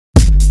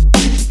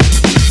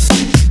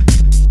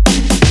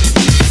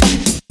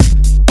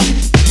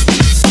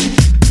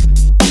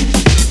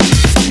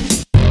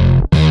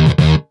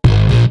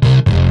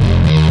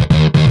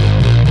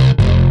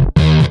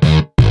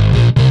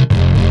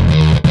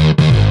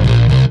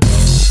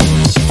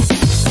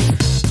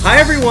Hi,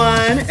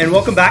 everyone, and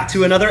welcome back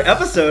to another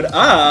episode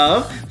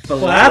of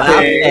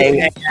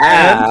Flapping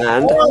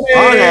and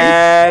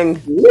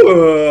Fawning.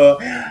 Ooh.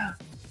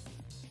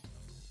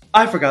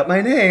 I forgot my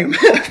name.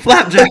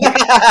 Flapjack.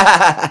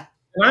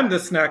 And I'm the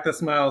snack that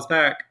smiles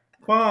back.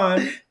 Quan.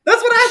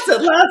 That's what I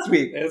said last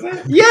week. Is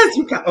it? Yes,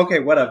 you can. Okay,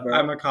 whatever.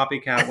 I'm a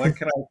copycat. What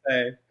can I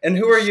say? And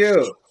who are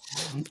you?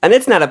 And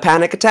it's not a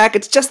panic attack,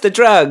 it's just the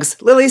drugs.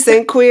 Lili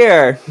St.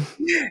 Queer.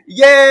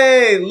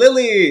 Yay,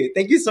 Lili.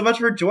 Thank you so much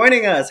for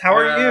joining us. How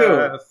are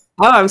you?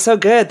 Oh, I'm so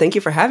good. Thank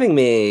you for having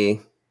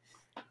me.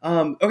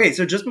 Okay,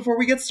 so just before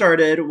we get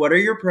started, what are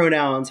your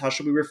pronouns? How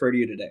should we refer to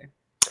you today?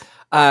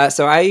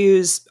 So I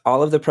use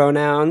all of the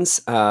pronouns.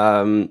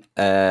 All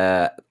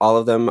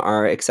of them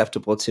are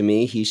acceptable to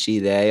me. He, she,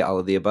 they, all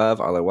of the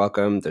above. All are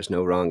welcome. There's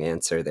no wrong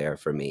answer there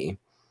for me.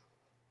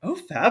 Oh,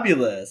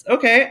 fabulous.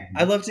 Okay,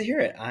 I love to hear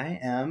it. I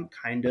am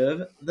kind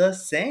of the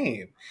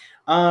same.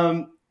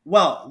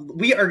 Well,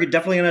 we are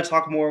definitely going to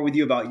talk more with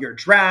you about your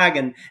drag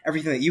and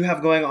everything that you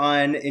have going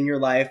on in your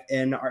life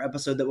in our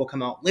episode that will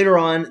come out later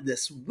on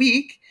this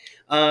week.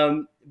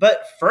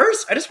 But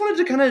first, I just wanted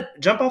to kind of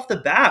jump off the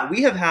bat.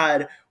 We have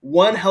had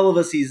one hell of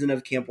a season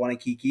of Camp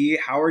Wannakiki.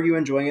 How are you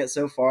enjoying it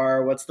so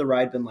far? What's the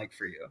ride been like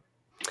for you?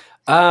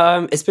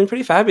 It's been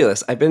pretty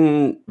fabulous. I've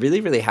been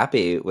really, really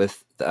happy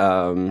with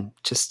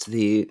just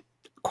the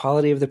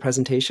quality of the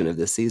presentation of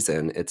this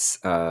season.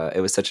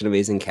 It was such an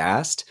amazing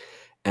cast.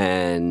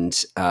 And,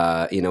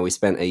 we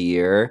spent a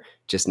year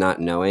just not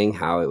knowing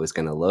how it was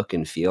going to look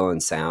and feel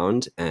and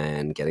sound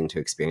and getting to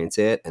experience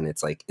it. And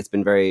it's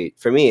been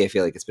for me, I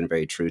feel like it's been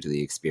very true to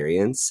the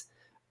experience.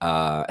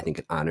 I think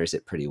it honors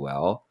it pretty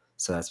well.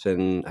 So I've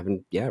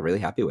been really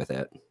happy with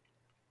it.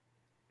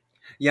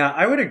 Yeah,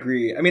 I would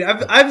agree. I mean,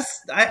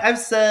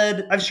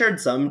 I've shared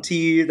some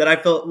tea that I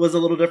felt was a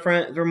little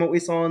different from what we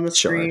saw on the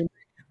screen.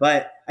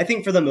 But I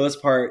think for the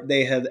most part,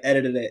 they have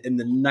edited it in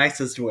the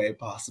nicest way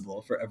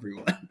possible for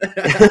everyone.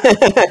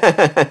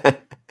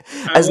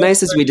 As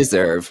nice as we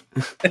deserve.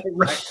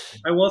 Right.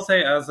 I will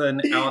say, as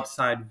an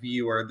outside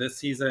viewer, this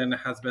season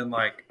has been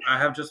I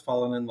have just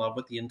fallen in love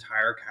with the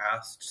entire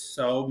cast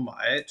so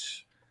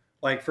much.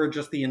 For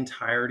just the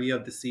entirety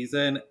of the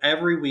season,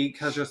 every week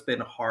has just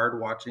been hard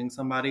watching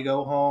somebody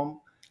go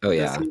home. Oh,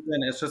 yeah. This season,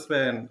 it's just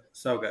been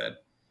so good.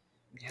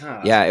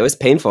 Yeah, it was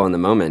painful in the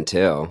moment,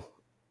 too.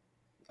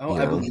 Oh,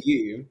 I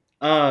believe.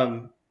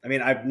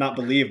 I've not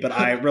believed, but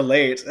I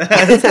relate.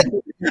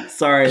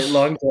 Sorry,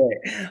 long day.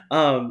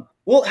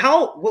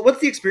 What's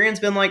the experience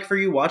been like for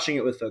you watching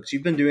it with folks?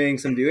 You've been doing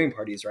some viewing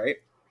parties, right?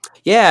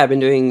 Yeah, I've been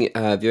doing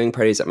viewing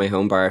parties at my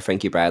home bar,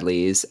 Frankie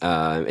Bradley's.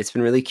 It's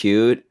been really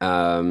cute.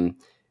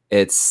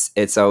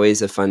 It's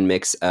always a fun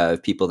mix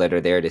of people that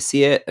are there to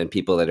see it and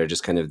people that are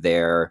just kind of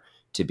there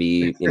to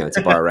be, it's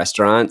a bar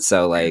restaurant.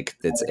 So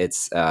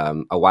it's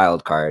a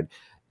wild card.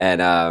 And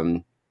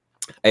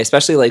I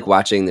especially like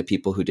watching the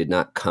people who did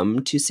not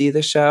come to see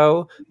the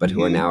show, but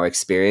who are now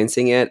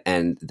experiencing it.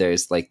 And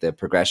there's the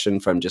progression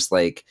from just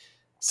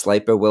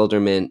slight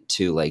bewilderment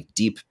to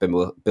deep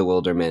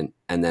bewilderment.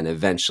 And then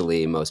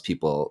eventually most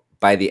people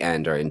by the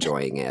end are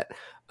enjoying it.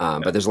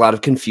 But there's a lot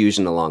of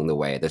confusion along the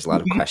way. There's a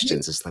lot of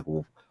questions. It's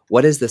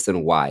what is this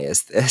and why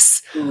is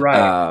this?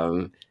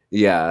 Right.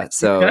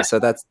 So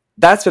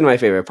that's been my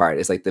favorite part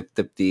is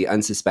the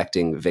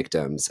unsuspecting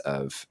victims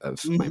of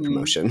my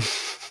promotion.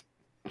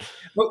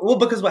 Well,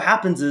 because what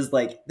happens is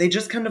they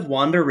just kind of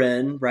wander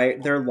in,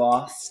 right? They're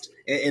lost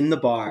in the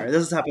bar.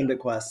 This has happened at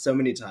Quest so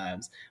many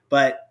times,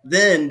 but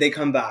then they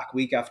come back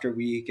week after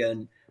week,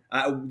 and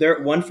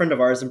one friend of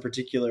ours in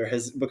particular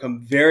has become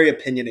very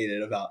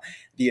opinionated about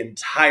the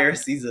entire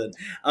season.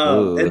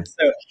 And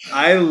so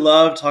I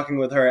love talking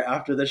with her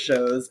after the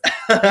shows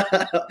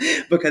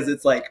because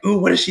it's ooh,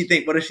 what does she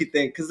think? What does she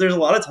think? Because there's a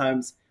lot of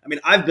times,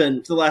 I've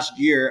been, for the last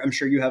year, I'm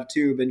sure you have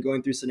too, been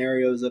going through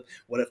scenarios of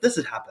what if this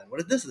had happened?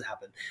 What if this had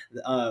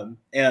happened?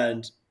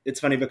 And it's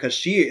funny because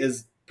she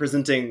is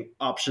presenting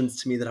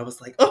options to me that I was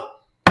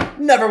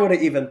never would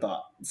have even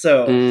thought.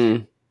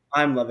 So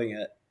I'm loving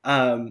it.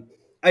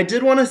 I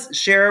did want to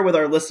share with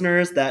our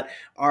listeners that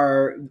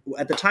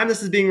at the time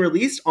this is being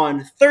released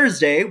on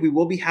Thursday, we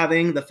will be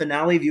having the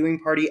finale viewing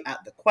party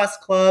at the Quest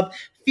Club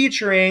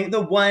featuring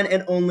the one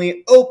and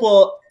only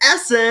Opal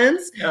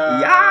Essence.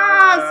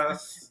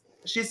 Yes!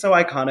 She's so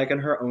iconic in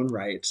her own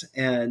right,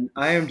 and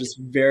I am just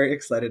very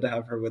excited to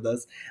have her with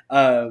us.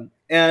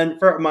 And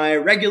for my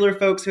regular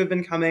folks who have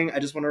been coming, I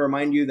just want to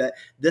remind you that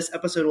this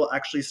episode will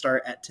actually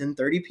start at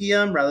 10:30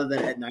 p.m. rather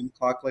than at 9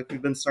 o'clock like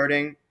we've been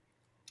starting.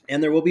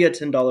 And there will be a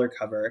 $10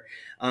 cover.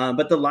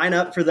 But the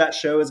lineup for that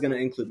show is going to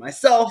include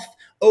myself,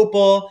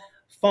 Opal,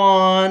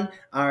 Fawn,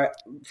 our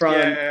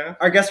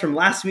guest from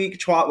last week,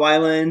 Twat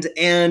Wyland,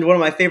 and one of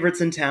my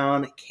favorites in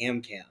town,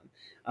 Cam Cam.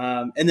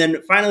 And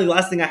then finally,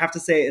 last thing I have to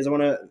say is I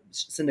want to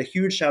send a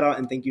huge shout out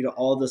and thank you to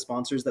all of the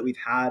sponsors that we've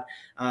had,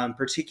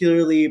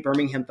 particularly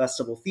Birmingham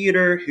Festival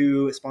Theater,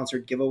 who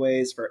sponsored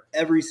giveaways for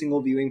every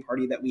single viewing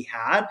party that we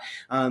had.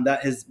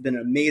 That has been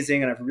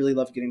amazing, and I've really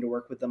loved getting to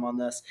work with them on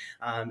this.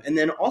 And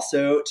then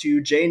also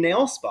to J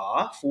Nail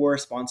Spa for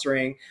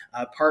sponsoring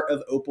part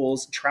of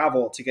Opal's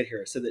travel to get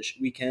here so that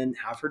we can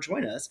have her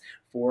join us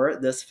for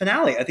this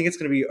finale. I think it's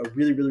going to be a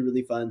really, really,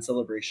 really fun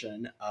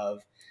celebration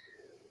of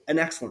an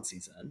excellent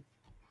season.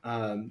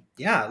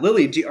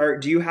 Lily, do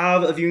you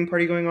have a viewing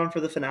party going on for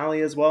the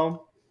finale as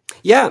well?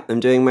 Yeah, I'm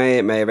doing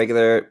my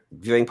regular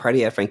viewing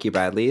party at Frankie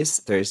Bradley's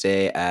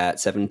Thursday at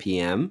 7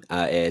 p.m.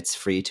 It's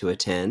free to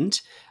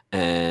attend,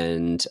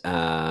 and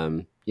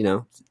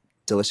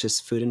delicious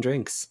food and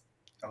drinks.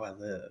 Oh, I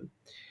live.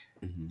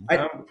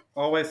 Mm-hmm.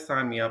 Always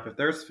sign me up. If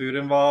there's food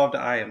involved,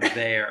 I am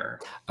there.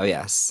 Oh,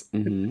 yes.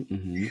 Mm-hmm,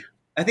 mm-hmm.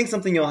 I think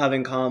something you'll have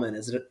in common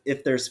is that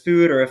if there's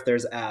food or if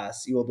there's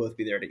ass, you will both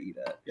be there to eat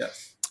it.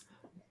 Yes.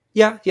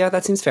 Yeah,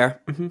 that seems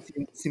fair.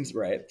 Mm-hmm. Seems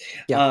right.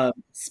 Yeah.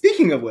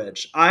 Speaking of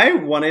which, I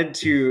wanted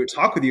to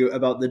talk with you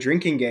about the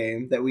drinking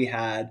game that we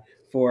had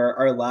for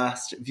our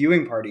last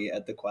viewing party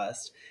at the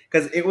Quest,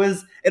 because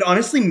it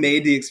honestly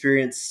made the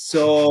experience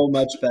so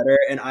much better.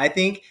 And I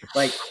think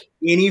like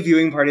any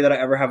viewing party that I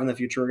ever have in the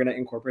future, we're going to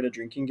incorporate a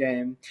drinking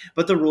game.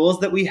 But the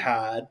rules that we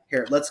had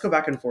here, let's go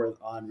back and forth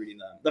on reading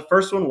them. The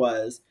first one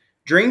was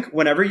drink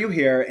whenever you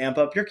hear amp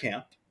up your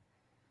camp.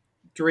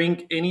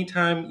 Drink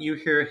anytime you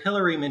hear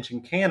Hillary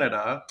mention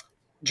Canada.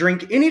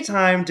 Drink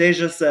anytime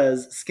Deja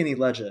says skinny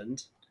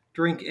legend.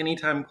 Drink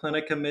anytime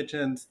Clinica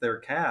mentions their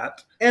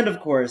cat. And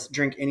of course,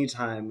 drink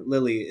anytime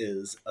Lily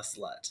is a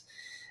slut.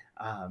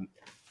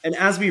 And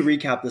as we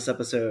recap this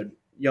episode,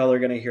 y'all are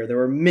going to hear there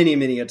were many,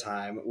 many a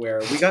time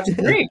where we got to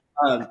drink.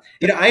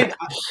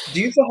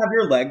 Do you still have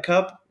your leg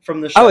cup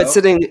from the show? Oh, it's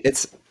sitting.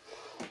 It's.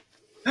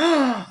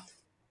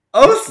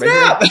 Oh,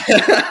 snap!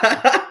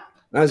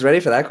 I was ready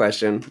for that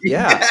question.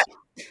 Yeah.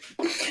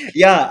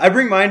 Yeah, I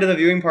bring mine to the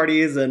viewing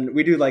parties, and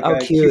we do like. Oh,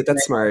 cute!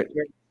 That's smart.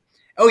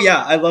 Oh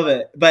yeah, I love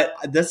it. But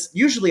this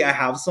usually I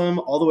have some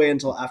all the way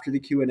until after the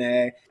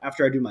Q&A,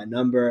 after I do my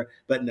number.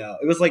 But no,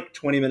 it was like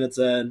 20 minutes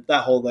in.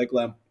 That whole leg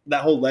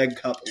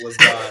cup was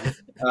gone.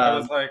 I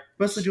was like,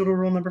 mostly due to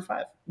rule number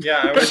 5.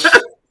 Yeah, I was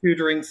 2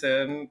 drinks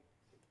in,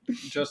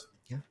 just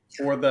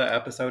for the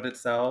episode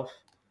itself.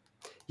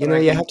 You know,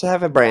 you have to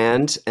have a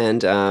brand,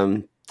 and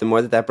the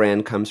more that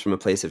brand comes from a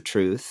place of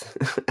truth,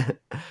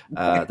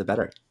 the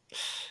better.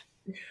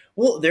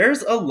 Well,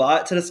 there's a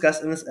lot to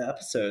discuss in this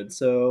episode,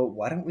 so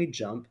why don't we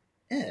jump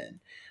in?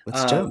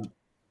 Let's jump.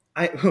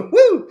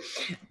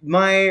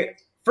 My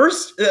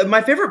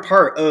favorite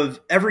part of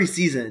every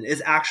season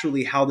is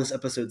actually how this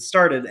episode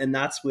started, and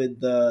that's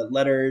with the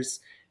letters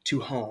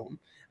to home.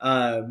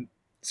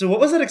 So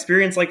what was that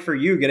experience like for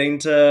you getting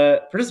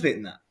to participate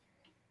in that?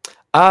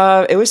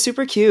 It was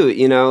super cute.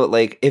 You know,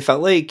 like it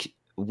felt like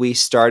we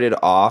started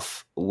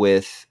off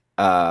with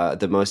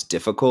the most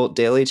difficult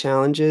daily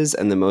challenges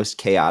and the most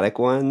chaotic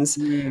ones.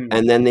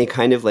 And then they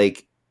kind of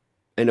like,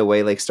 in a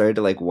way, like started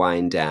to like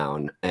wind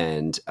down.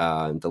 And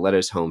the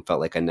letters home felt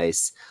like a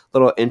nice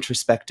little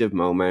introspective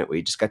moment where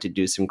you just got to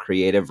do some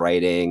creative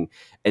writing,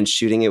 and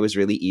shooting it was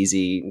really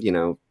easy. You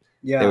know,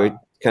 they were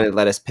kind of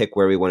let us pick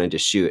where we wanted to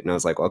shoot. And I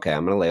was like, okay,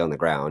 I'm going to lay on the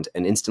ground.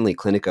 And instantly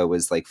Clinica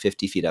was like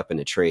 50 feet up in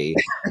a tree.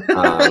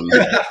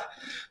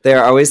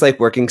 They're always like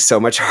working so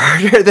much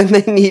harder than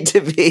they need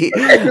to be.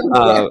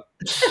 But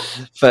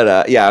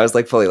I was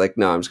like fully like,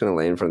 no, I'm just going to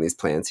lay in front of these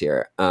plants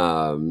here.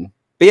 But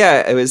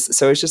yeah, it was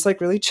just like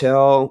really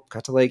chill.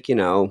 Got to like, you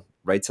know,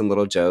 write some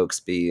little jokes,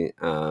 be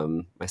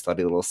my slutty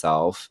little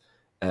self.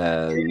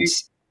 And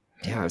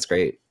yeah, it was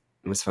great.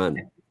 It was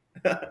fun.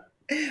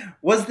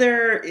 Was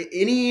there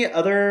any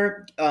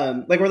other,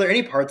 were there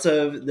any parts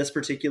of this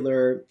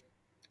particular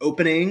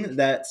opening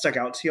that stuck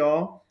out to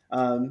y'all,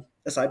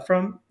 aside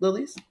from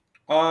Lily's?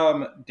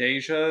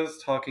 Deja's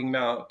talking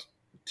about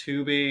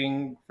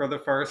tubing for the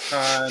first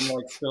time,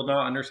 like still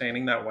not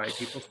understanding that white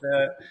people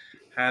shit,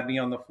 had me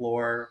on the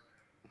floor.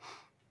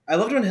 I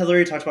loved when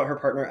Hillary talked about her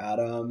partner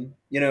Adam.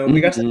 You know,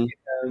 we got to meet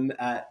him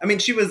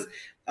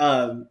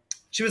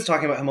she was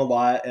talking about him a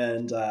lot,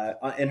 and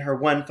in her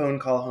one phone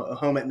call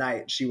home at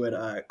night, she would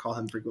call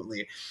him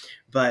frequently.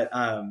 But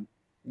I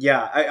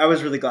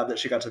was really glad that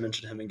she got to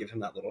mention him and give him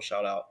that little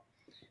shout out.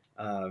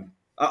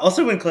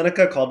 Also, when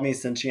Clinica called me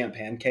Sentient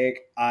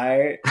Pancake,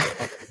 I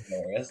was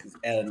hilarious,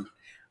 and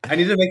I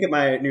need to make it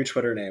my new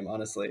Twitter name,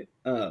 honestly.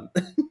 But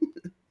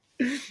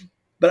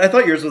I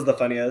thought yours was the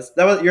funniest.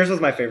 Yours was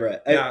my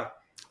favorite. Yeah.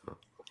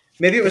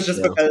 Maybe it was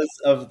just because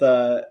of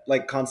the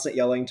like constant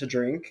yelling to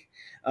drink.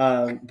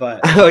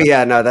 But oh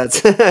yeah, no,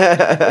 that's that's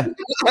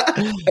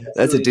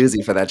a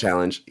doozy for that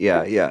challenge.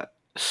 Yeah.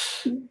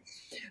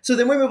 So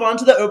then we move on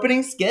to the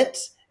opening skit.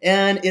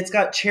 And it's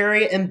got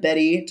Cherry and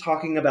Betty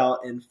talking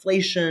about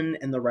inflation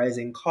and the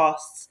rising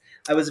costs.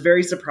 I was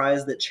very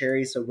surprised that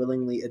Cherry so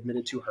willingly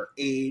admitted to her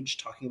age,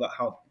 talking about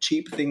how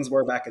cheap things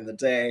were back in the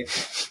day.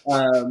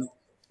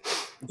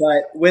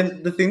 But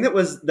when the thing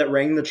that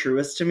rang the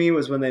truest to me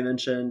was when they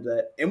mentioned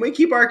that, and we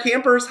keep our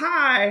campers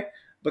high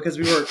because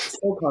we were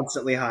so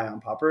constantly high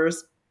on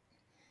poppers.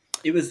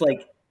 It was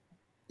like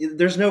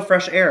there's no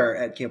fresh air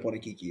at Camp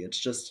Wannakiki. It's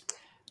just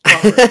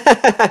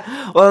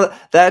well,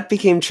 that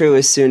became true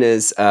as soon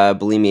as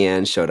Bulimi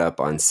Ann showed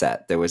up on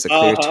set. There was a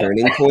clear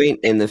turning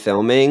point in the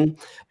filming,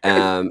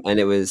 and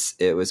it was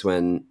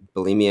when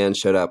Bulimi Ann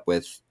showed up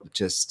with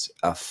just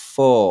a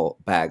full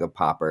bag of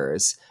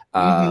poppers,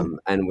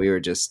 and we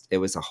were it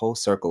was a whole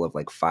circle of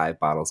like 5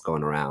 bottles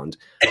going around.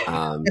 So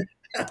I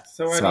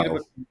need to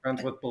become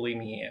friends with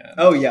Bulimi Ann.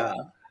 Oh yeah.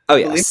 Oh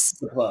yes.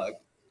 The plug.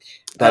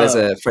 That is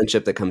a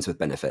friendship that comes with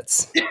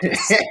benefits.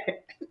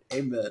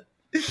 Amen.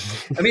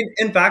 I mean,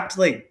 in fact,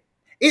 like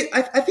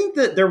I think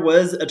that there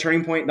was a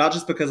turning point, not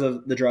just because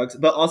of the drugs,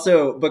 but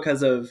also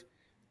because of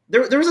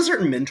there was a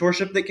certain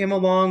mentorship that came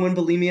along when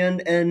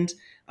Bulimian and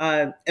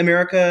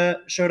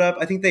America showed up.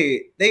 I think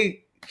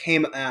they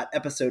came at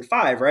episode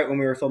 5, right, when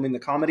we were filming the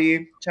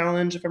comedy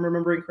challenge, if I'm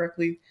remembering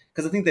correctly,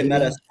 because I think they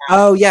met us.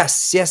 Oh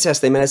yes,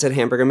 they met us at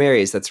Hamburger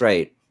Mary's. That's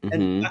right.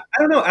 And I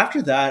don't know.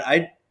 After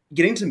that,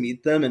 getting to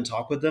meet them and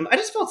talk with them, I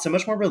just felt so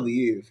much more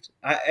relieved.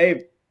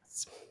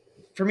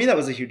 For me, that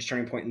was a huge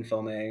turning point in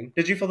filming.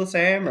 Did you feel the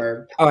same?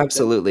 Or oh,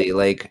 absolutely.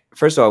 Like,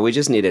 first of all, we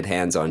just needed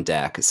hands on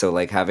deck. So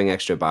like having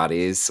extra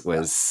bodies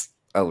was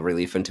a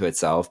relief unto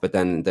itself. But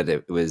then that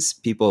it was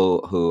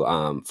people who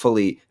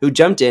who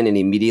jumped in and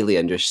immediately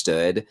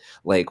understood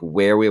like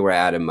where we were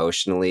at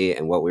emotionally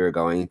and what we were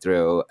going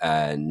through.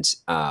 And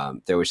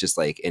there was just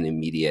like an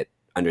immediate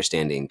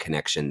understanding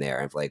connection there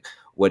of like,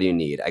 what do you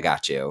need? I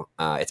got you.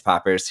 It's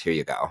poppers. Here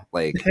you go.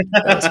 Like,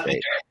 that was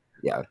great.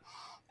 Yeah.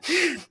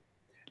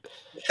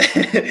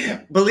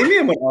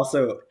 Bulimia would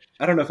also,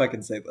 I don't know if I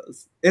can say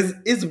this.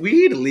 Is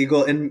weed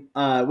legal in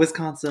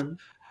Wisconsin?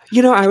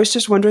 You know, I was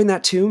just wondering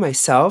that too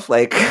myself.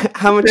 Like,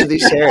 how much are they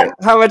sharing?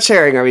 How much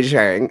sharing are we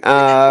sharing?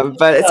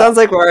 But it sounds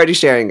like we're already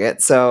sharing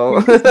it. So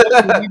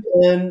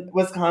in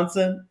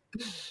Wisconsin,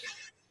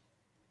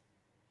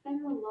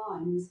 federal law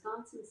and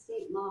Wisconsin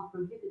state law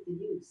prohibit the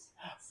use,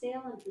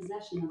 sale, and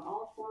possession of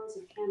all forms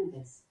of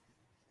cannabis.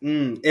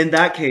 In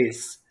that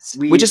case,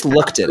 we just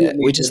looked at it.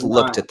 We just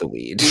looked at the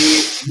weed.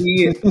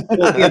 We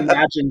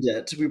imagined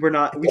it.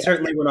 We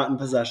certainly were not in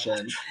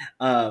possession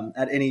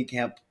at any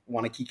Camp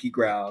Wannakiki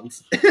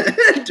grounds.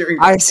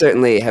 I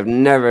certainly have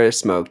never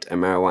smoked a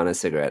marijuana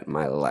cigarette in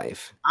my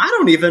life. I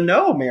don't even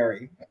know,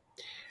 Mary.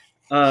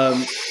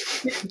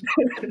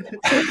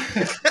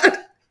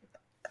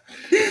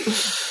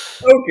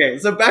 Okay,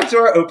 so back to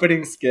our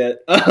opening skit.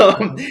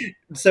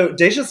 So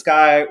Deja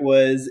Sky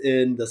was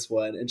in this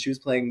one, and she was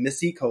playing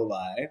Missy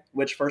Coli,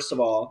 which, first of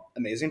all,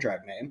 amazing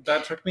drag name.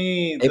 That took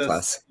me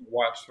A+.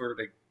 Watch her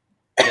to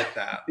get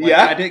that. Like,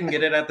 yeah, I didn't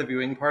get it at the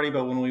viewing party,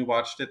 but when we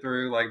watched it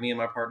through, like me and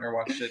my partner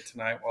watched it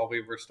tonight while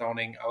we were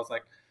stoning, I was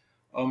like,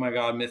 "Oh my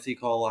god, Missy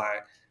Coli!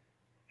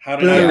 How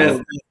did I miss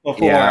this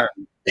before?"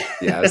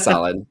 Yeah,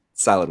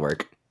 solid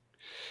work.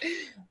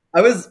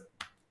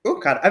 Oh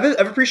god, I've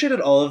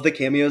appreciated all of the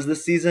cameos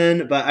this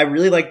season, but I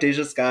really like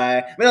Deja Sky.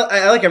 I mean,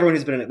 I like everyone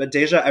who's been in it, but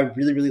Deja I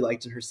really, really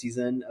liked in her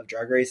season of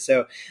Drag Race.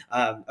 So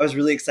I was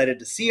really excited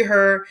to see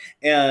her,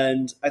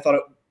 and I thought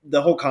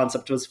the whole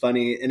concept was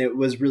funny, and it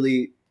was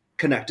really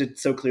connected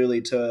so clearly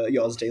to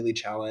y'all's daily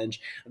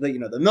challenge.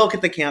 The milk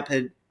at the camp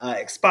had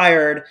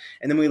expired,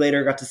 and then we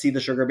later got to see the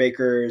sugar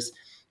bakers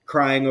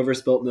crying over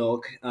spilt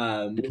milk.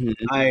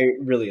 I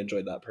really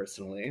enjoyed that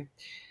personally.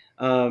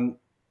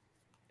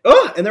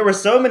 Oh, and there were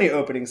so many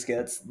opening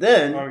skits.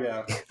 Then,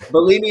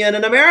 Bulimian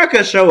and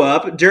America show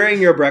up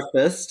during your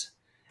breakfast.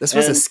 This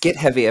was a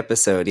skit-heavy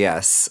episode,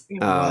 yes.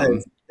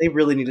 They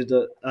really needed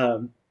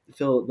to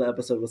fill the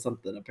episode with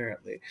something,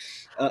 apparently.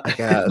 I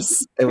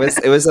guess it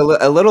was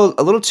a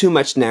little too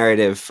much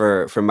narrative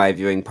for my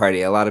viewing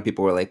party. A lot of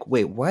people were like,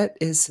 "Wait,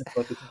 what's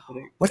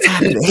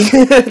happening?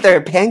 There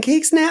are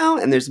pancakes now,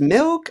 and there's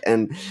milk,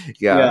 and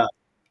yeah."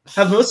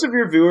 Have most of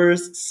your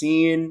viewers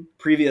seen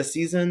previous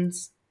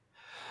seasons?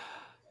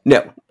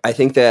 No, I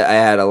think that I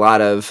had a lot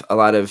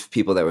of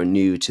people that were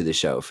new to the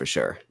show for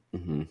sure.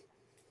 Mm-hmm.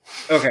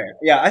 Okay,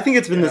 yeah, I think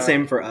it's been the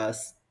same for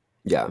us.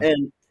 Yeah,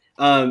 and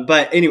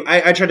but anyway,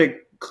 I tried to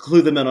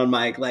clue them in on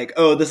Mike, like,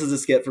 oh, this is a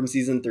skit from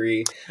season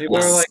 3. People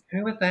are like,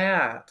 who is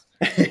that?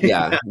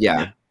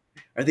 Yeah.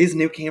 Are these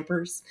new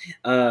campers?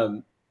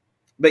 But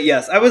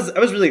yes, I was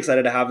really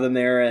excited to have them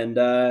there, and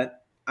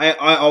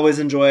I always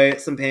enjoy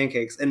some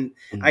pancakes, and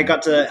I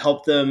got to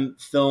help them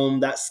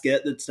film that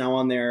skit that's now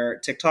on their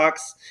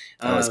TikToks.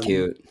 That was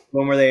cute.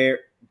 One where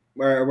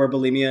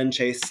Bulimian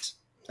chased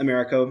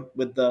America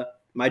with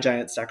my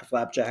giant stack of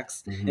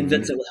flapjacks, and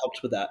Vincent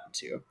helped with that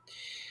too.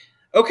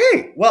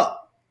 Okay, well,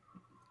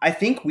 I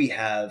think we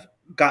have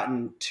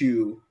gotten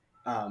to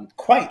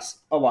quite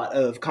a lot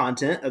of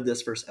content of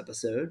this first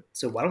episode,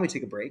 so why don't we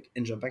take a break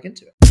and jump back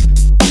into it?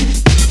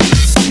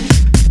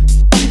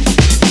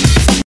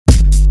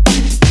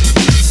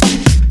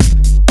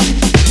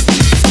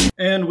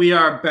 And we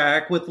are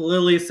back with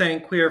Lili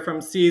St. Queer from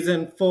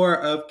season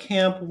 4 of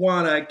Camp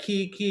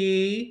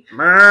Wannakiki.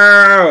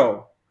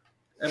 Meow.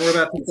 And we're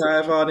about to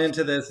dive on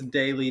into this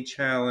daily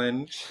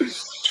challenge.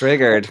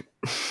 Triggered.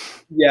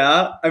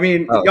 Yeah, I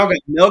mean, Oh. y'all got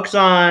milked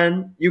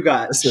on. You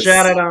got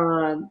shattered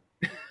on.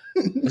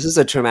 This is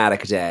a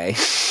traumatic day.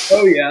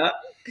 Oh yeah.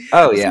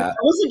 Oh So, yeah.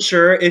 I wasn't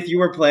sure if you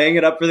were playing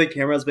it up for the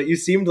cameras, but you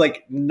seemed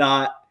like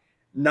not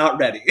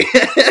ready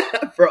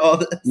for all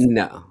this.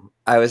 No,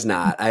 I was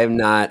not. I am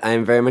not. I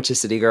am very much a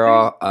city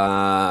girl.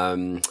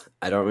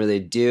 I don't really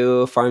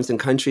do farms and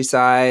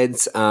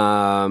countrysides.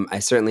 I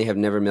certainly have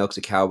never milked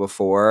a cow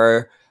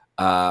before.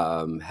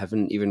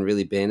 Haven't even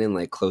really been in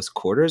like close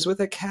quarters with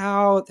a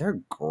cow. They're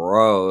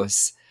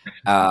gross.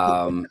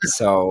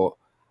 So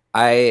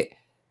I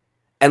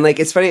and like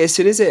it's funny, as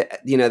soon as it,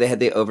 you know, they had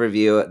the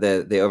overview,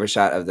 the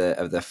overshot of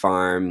the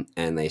farm,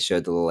 and they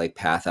showed the little like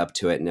path up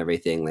to it and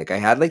everything, like I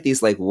had like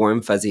these like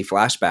warm fuzzy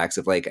flashbacks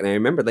of like, and I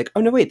remembered like,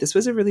 oh no wait, this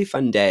was a really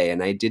fun day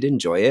and I did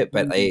enjoy it,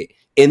 but I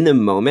in the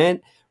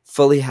moment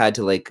fully had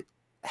to like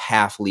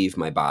half leave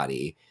my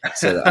body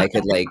so that I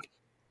could like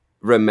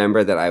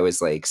remember that I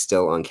was like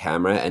still on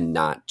camera and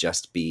not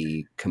just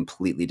be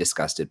completely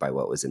disgusted by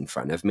what was in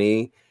front of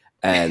me.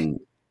 And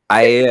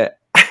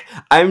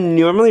I'm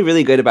normally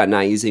really good about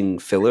not using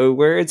filler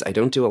words. I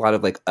don't do a lot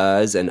of like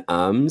uhs and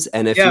ums.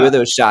 And a few of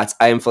those shots,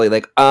 I am fully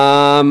like,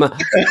 I'm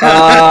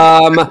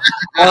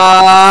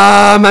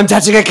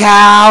touching a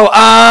cow.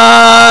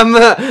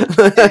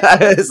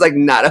 It's like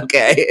not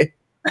okay.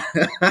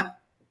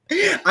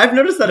 I've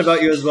noticed that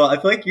about you as well.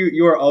 I feel like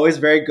you are always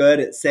very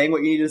good at saying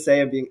what you need to say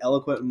and being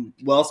eloquent and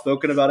well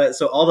spoken about it.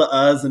 So all the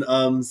uhs and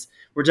ums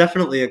were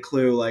definitely a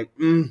clue. Like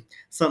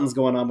something's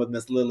going on with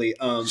Miss Lili.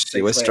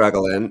 She was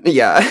struggling.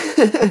 Yeah.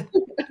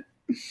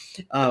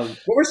 What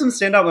were some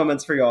standout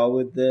moments for y'all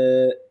with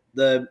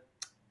the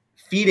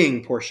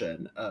feeding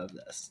portion of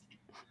this?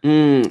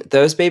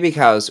 Those baby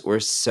cows were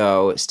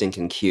so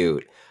stinking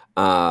cute,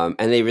 and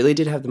they really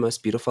did have the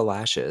most beautiful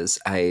lashes.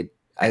 I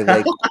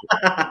like.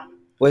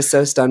 Was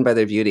so stunned by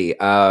their beauty.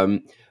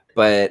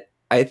 But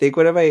I think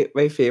one of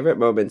my favorite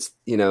moments,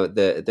 you know,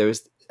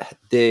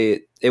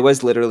 it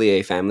was literally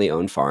a family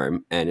owned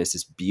farm, and it's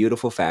this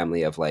beautiful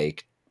family of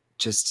like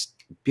just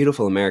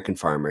beautiful American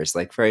farmers,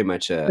 like very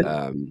much all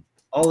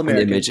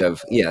American, an image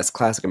of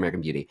classic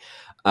American beauty.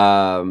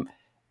 And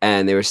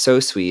they were so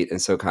sweet and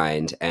so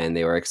kind, and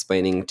they were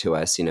explaining to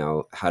us, you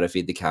know, how to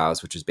feed the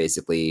cows, which was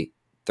basically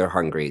they're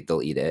hungry,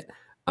 they'll eat it.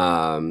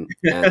 And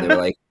they were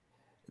like,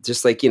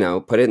 just like, you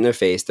know, put it in their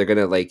face. They're going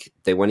to like,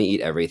 they want to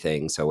eat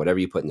everything. So whatever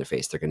you put in their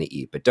face, they're going to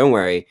eat. But don't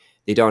worry,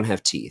 they don't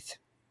have teeth.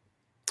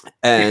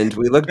 And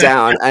we look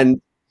down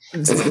and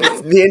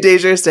me and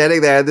Deja are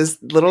standing there. This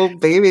little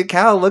baby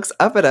cow looks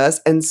up at us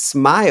and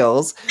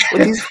smiles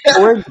with these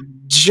 4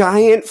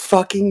 giant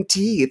fucking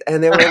teeth.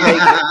 And they were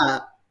like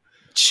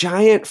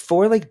giant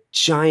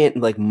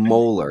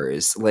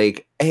molars.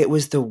 Like it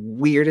was the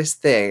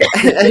weirdest thing.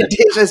 And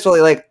Deja's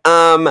probably like,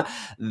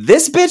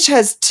 this bitch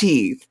has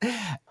teeth.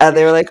 And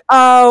they were like,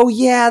 oh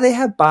yeah, they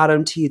have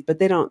bottom teeth, but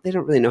they don't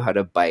really know how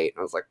to bite.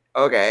 I was like,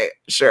 okay,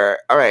 sure,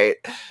 all right.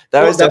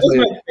 That was my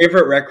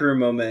favorite Rec Room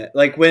moment.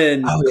 Like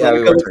when looks at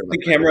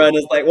the camera and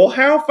is like, well,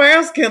 how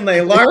fast can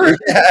they learn?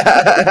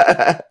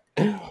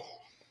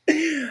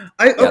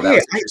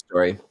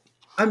 Story.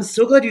 I'm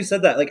so glad you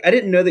said that. Like, I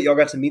didn't know that y'all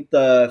got to meet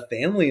the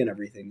family and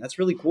everything. That's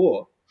really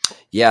cool.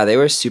 Yeah, they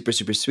were super,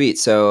 super sweet.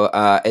 So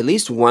at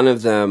least one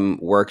of them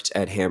worked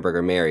at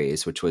Hamburger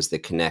Mary's, which was the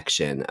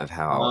connection of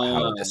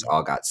how this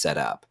all got set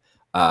up.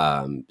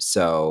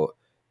 So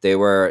they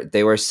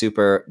were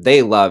super.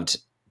 They loved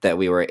that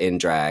we were in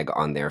drag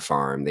on their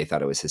farm. They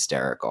thought it was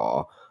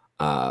hysterical.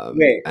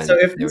 Wait, so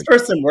if this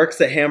person works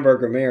at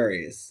Hamburger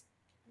Mary's,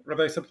 are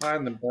they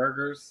supplying the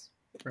burgers?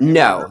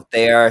 No,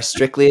 they are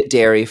strictly a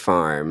dairy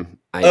farm.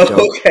 I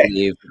don't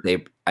believe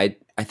they. I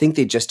think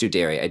they just do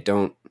dairy. I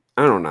don't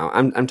know.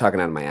 I'm talking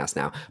out of my ass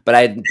now, but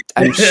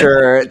I'm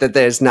sure that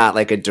there's not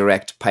like a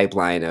direct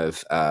pipeline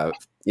of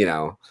you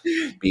know,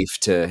 beef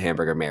to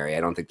Hamburger Mary.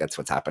 I don't think that's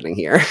what's happening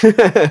here.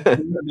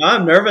 No,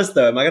 I'm nervous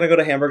though. Am I gonna go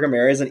to Hamburger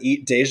Mary's and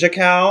eat Deja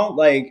Cow?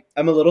 Like,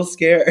 I'm a little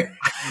scared.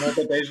 No,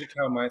 but Deja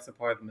Cow might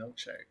supply the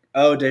milkshake.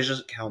 Oh, Deja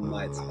Cow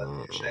might supply the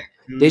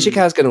milkshake. Deja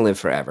Cow's gonna live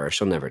forever.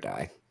 She'll never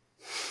die.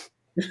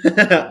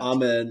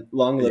 Amen.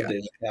 Long live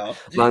Deja Cow.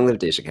 Long live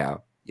Deja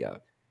Cow. Yeah.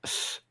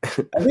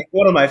 I think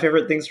one of my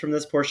favorite things from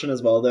this portion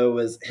as well, though,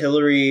 was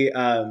Hillary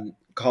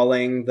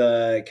calling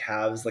the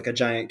calves like a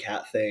giant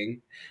cat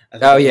thing.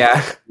 Oh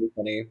yeah, really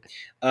funny.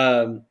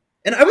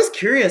 And I was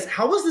curious,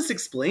 how was this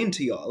explained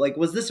to y'all? Like,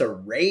 was this a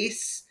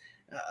race?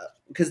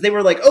 Because they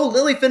were like, "Oh,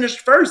 Lili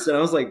finished first," and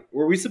I was like,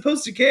 "Were we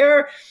supposed to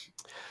care?"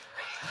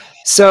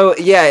 So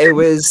yeah, it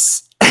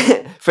was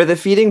for the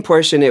feeding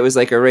portion. It was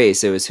like a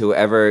race. It was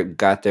whoever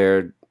got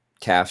their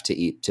calf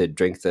to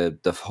drink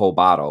the whole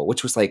bottle,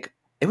 which was like.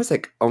 It was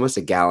like almost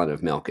a gallon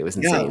of milk. It was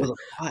insane. Yeah, it was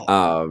a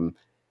lot.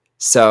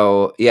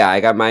 So yeah, I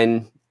got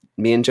mine.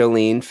 Me and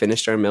Jolene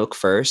finished our milk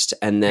first,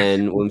 and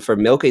then for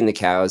milking the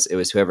cows, it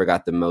was whoever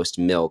got the most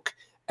milk,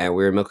 and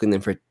we were milking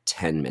them for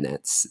 10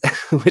 minutes,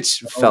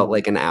 which felt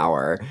like an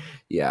hour.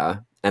 Yeah,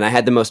 and I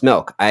had the most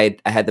milk. I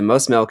had the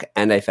most milk,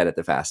 and I fed it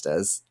the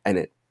fastest, and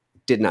it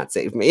did not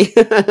save me.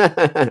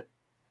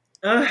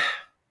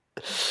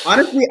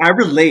 Honestly, I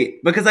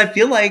relate because I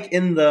feel like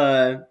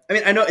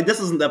I know this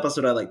isn't the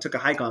episode I took a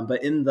hike on,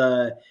 but in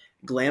the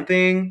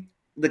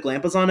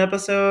Glampazon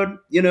episode,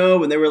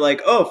 when they were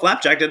like, "Oh,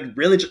 Flapjack did a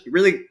really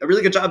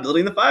good job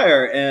building the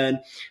fire and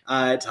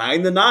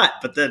tying the knot,"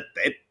 but then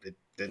it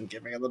didn't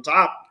get me on the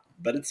top.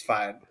 But it's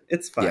fine.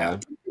 It's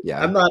fine.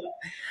 Yeah.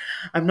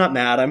 I'm not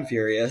mad. I'm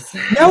furious.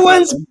 No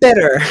one's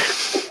bitter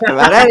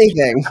about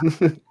anything.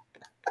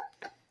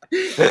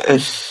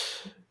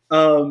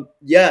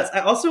 Yes, I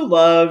also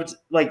loved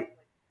I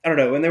don't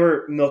know, when they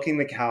were milking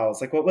the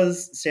cows.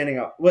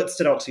 What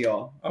stood out to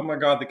y'all? Oh my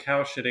god, the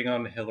cow shitting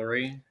on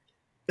Hillary.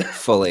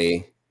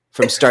 Fully.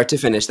 From start to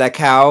finish. That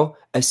cow,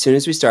 as soon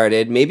as we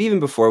started, maybe even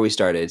before we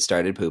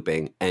started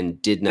pooping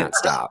and did not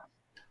stop.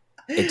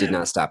 It did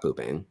not stop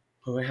pooping.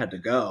 Oh, I had to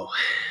go.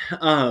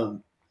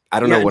 I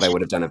don't know what I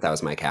would have done if that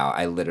was my cow.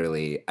 I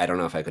don't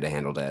know if I could have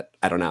handled it.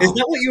 I don't know. Is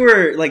that what you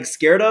were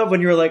scared of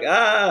when you were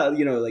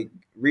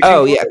reaching?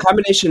 Oh yeah, a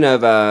combination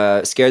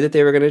of scared that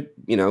they were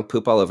gonna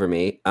poop all over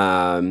me.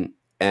 And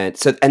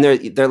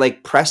they're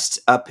pressed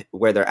up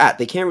where they're at.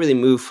 They can't really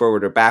move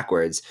forward or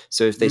backwards.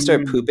 So if they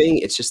start pooping,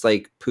 it's just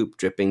poop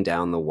dripping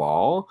down the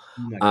wall,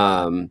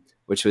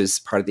 which was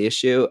part of the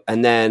issue.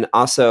 And then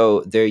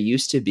also they're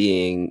used to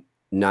being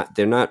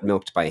they're not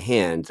milked by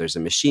hand. There's a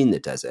machine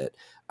that does it.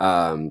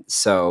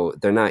 So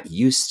they're not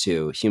used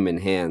to human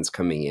hands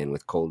coming in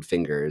with cold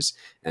fingers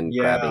and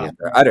grabbing at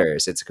their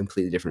udders. It's a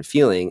completely different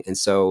feeling. And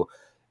so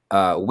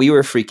we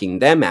were freaking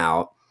them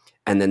out,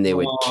 and then they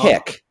would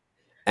kick,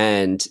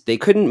 and they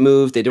couldn't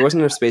move. There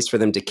wasn't enough space for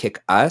them to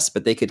kick us,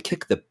 but they could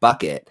kick the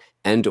bucket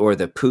or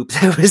the poop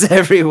that was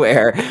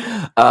everywhere.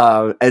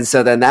 And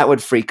so then that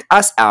would freak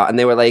us out. And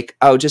they were like,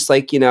 oh, just try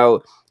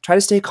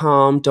to stay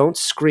calm. Don't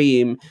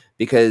scream,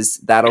 because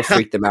that'll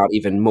freak them out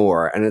even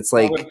more. And it's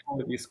I would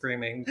probably be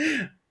screaming.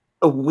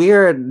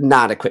 We're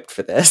not equipped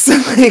for this.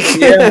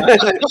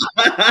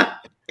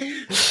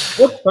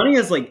 What's funny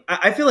is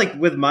I feel like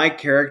with my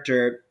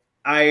character,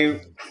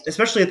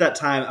 especially at that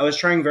time, I was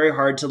trying very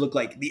hard to look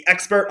like the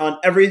expert on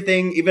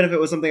everything, even if it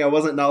was something I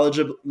wasn't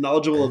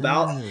knowledgeable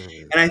about.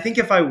 And I think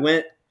if I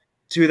went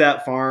to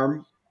that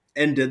farm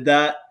and did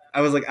that,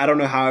 I was like, I don't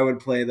know how I would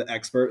play the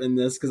expert in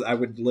this, because I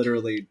would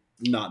literally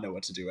not know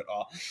what to do at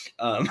all.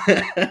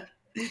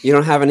 You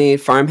don't have any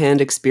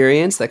farmhand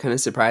experience? That kind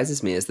of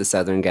surprises me as the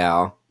Southern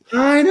gal.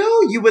 I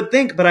know, you would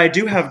think, but I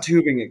do have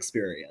tubing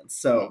experience.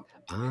 So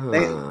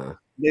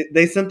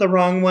they sent the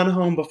wrong one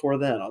home before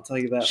then. I'll tell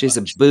you that. She's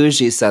a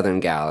bougie Southern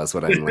gal is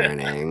what I'm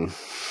learning.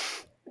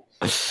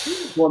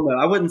 Well, no,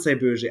 I wouldn't say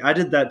bougie. I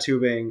did that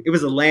tubing. It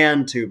was a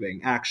land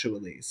tubing,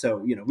 actually. So,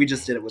 we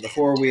just did it with a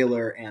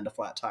 4-wheeler and a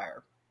flat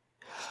tire.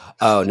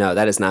 Oh, no,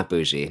 that is not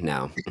bougie.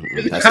 No,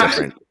 that's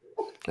different.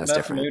 That's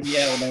different.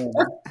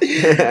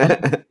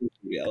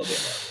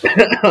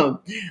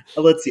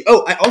 Let's see.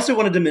 Oh, I also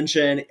wanted to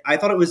mention, I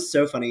thought it was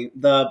so funny,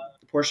 the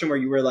portion where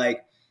you were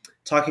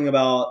talking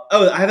about,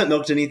 I haven't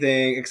milked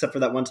anything except for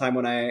that one time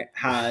when I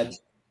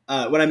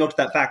milked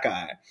that fat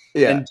guy.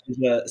 Yeah. And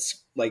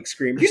just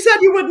screamed, "You said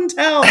you wouldn't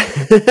tell."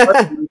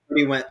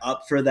 We went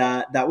up for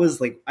that. That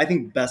was I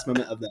think best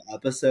moment of the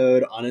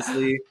episode.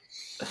 Honestly,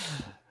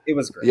 it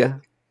was great. Yeah.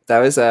 That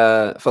was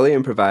fully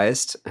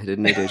improvised. I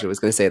didn't know Deja was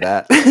going to say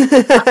that.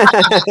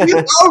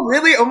 Oh,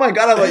 really? Oh my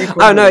god! I thought you.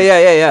 Oh no!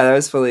 Yeah. That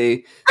was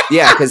fully.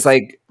 Yeah, because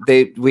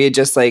we had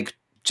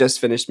just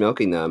finished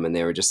milking them, and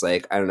they were just I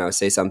don't know,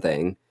 say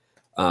something.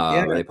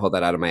 And I pulled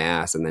that out of my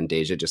ass, and then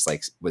Deja just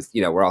was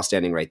we're all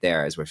standing right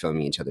there as we're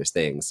filming each other's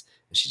things,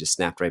 and she just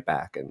snapped right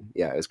back, and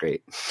yeah, it was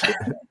great.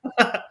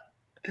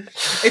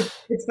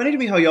 It's funny to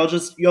me how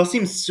y'all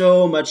seem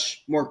so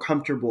much more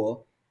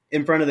comfortable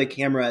in front of the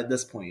camera at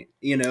this point,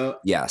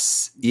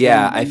 Yes.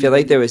 Yeah. I feel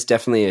like there was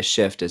definitely a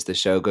shift as the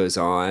show goes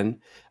on.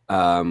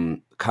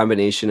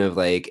 Combination of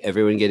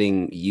everyone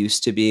getting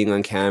used to being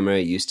on camera,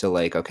 used to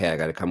okay, I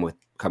got to come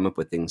up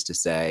with things to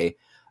say.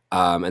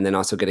 And then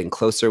also getting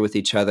closer with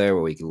each other,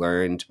 where we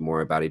learned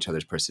more about each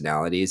other's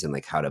personalities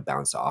and how to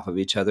bounce off of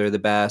each other the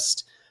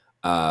best.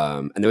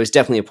 And there was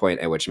definitely a point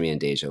at which me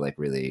and Deja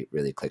really,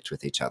 really clicked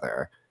with each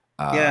other.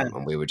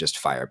 And we would just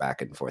fire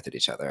back and forth at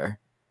each other.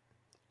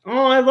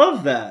 Oh, I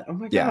love that. Oh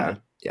my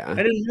god. Yeah. I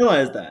didn't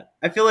realize that.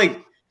 I feel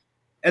like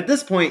at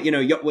this point,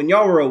 when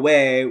y'all were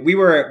away, we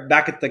were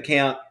back at the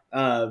camp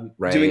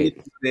doing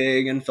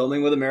thing and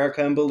filming with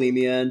America and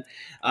Bohemian.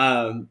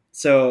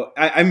 So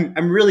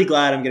I'm really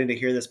glad I'm getting to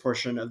hear this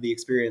portion of the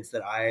experience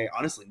that I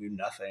honestly knew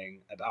nothing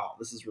about.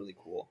 This is really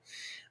cool.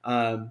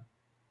 All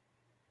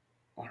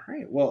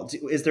right. Well,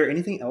 is there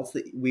anything else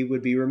that we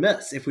would be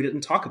remiss if we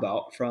didn't talk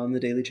about from the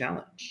Daily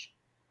Challenge?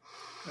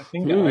 I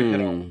think I hit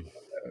all the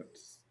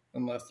notes.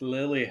 Unless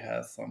Lili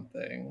has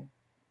something.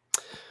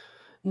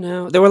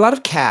 No, there were a lot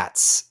of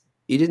cats.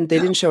 They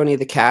didn't show any of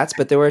the cats,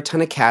 but there were a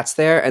ton of cats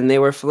there, and they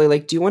were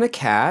fully do you want a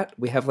cat?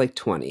 We have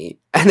 20.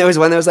 And there was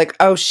one that was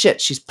oh shit,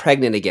 she's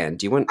pregnant again.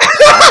 Do you want a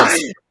cat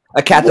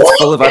A cat that's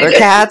full of other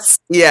cats?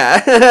 Yeah.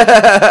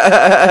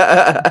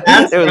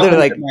 They were literally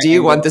like, do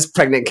you want this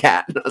pregnant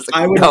cat? And I was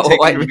like, no,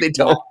 I really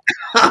don't.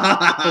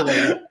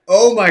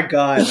 Oh my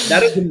God.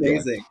 That is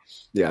amazing.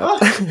 Yeah. Oh.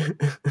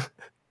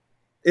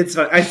 It's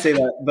fun. I say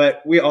that,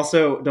 but we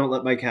also don't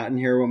let my cat in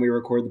here when we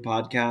record the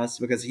podcast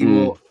because he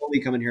will only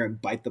come in here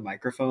and bite the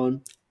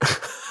microphone.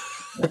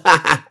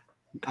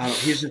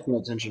 He's just an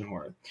attention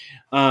whore.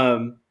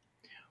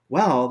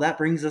 Well, that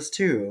brings us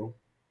to...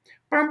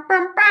 Yeah!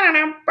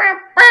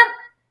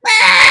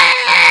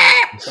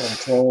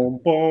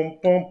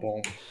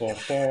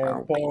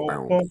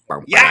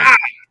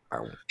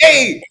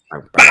 Hey!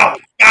 Bow!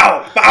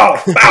 Bow!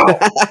 Bow! Bow!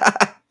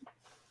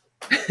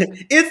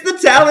 It's the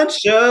talent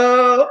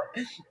show!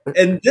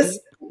 And this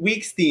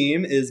week's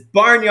theme is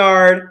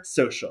Barnyard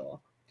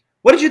Social.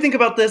 What did you think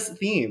about this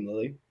theme,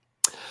 Lily?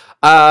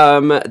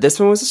 This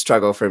one was a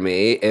struggle for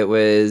me.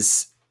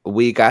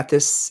 We got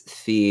this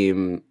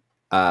theme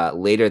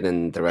later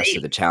than the rest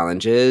of the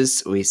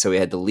challenges. So we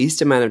had the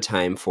least amount of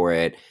time for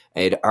it.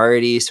 I had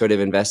already sort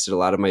of invested a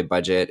lot of my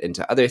budget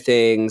into other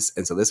things.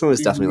 And so this one was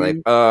definitely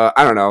like,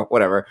 I don't know,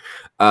 whatever.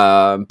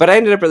 But I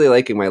ended up really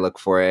liking my look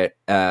for it.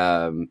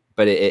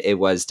 But it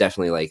was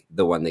definitely like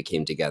the one that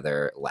came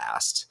together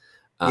last.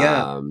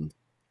 Yeah.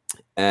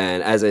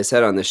 And as I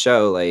said on the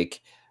show,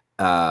 like,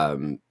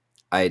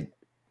 I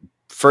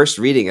first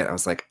reading it, I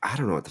was like, I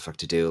don't know what the fuck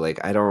to do. Like,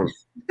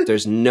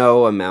 there's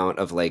no amount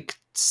of like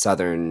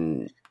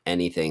Southern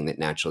anything that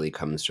naturally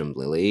comes from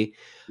Lili.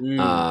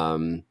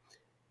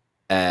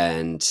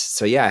 And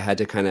so, yeah, I had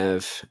to kind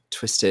of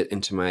twist it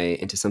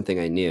into something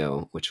I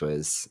knew, which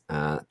was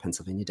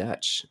Pennsylvania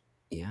Dutch.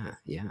 Yeah.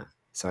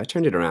 So I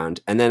turned it around.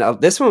 And then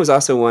this one was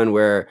also one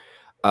where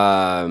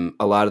a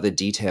lot of the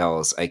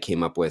details I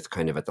came up with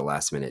kind of at the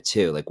last minute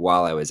too, like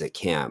while I was at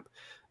camp.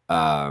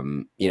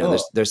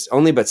 There's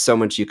only but so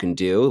much you can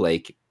do.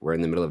 Like, we're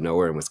in the middle of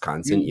nowhere in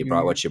Wisconsin. You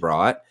brought what you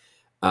brought.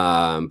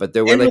 But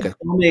there were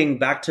filming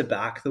back to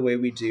back the way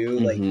we do.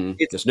 Like,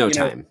 there's no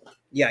time.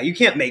 Yeah, you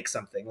can't make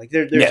something. Like,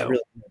 there's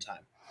really no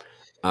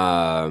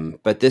time.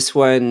 But this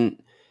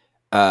one,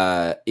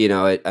 I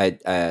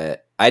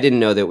didn't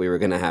know that we were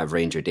going to have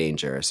Ranger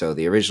Danger. So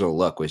the original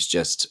look was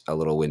just a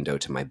little window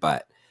to my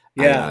butt.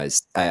 Yeah.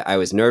 I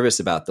was nervous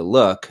about the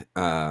look.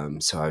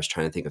 So I was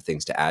trying to think of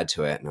things to add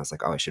to it. And I was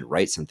like, I should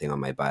write something on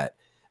my butt.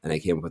 And I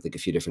came up with like a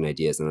few different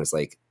ideas. And I was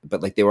like,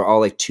 but like they were all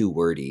like too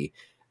wordy.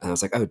 And I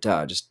was like, oh,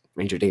 duh, just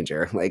Ranger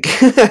Danger. Like,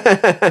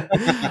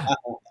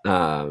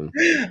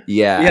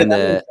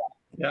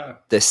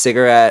 the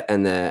cigarette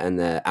and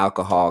the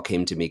alcohol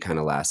came to me kind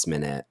of last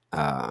minute.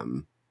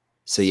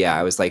 So yeah,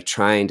 I was like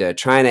trying to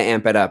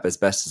amp it up as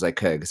best as I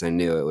could because I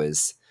knew it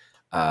was,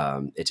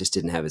 it just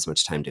didn't have as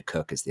much time to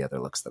cook as the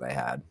other looks that I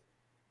had.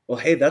 Well,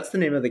 hey, that's the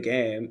name of the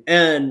game.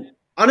 And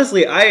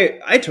honestly,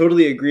 I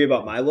totally agree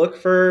about my look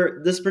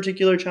for this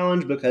particular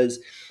challenge because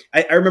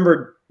I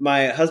remember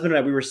my husband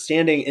and I, we were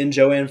standing in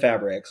Joann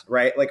Fabrics,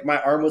 right? Like,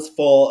 my arm was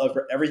full of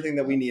everything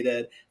that we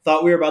needed.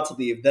 Thought we were about to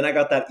leave. Then I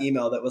got that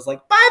email that was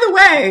like, by the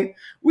way,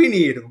 we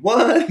need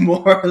one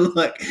more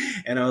look.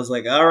 And I was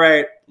like, all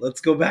right,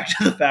 let's go back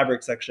to the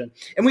fabric section.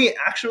 And we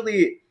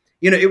actually,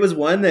 it was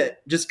one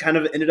that just kind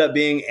of ended up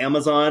being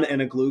Amazon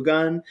and a glue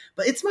gun.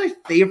 But it's my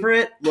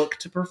favorite look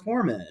to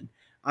perform in.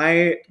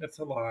 It's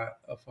a lot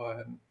of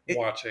fun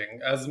watching,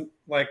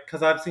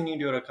 because I've seen you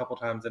do it a couple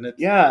times, and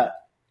it's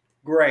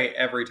great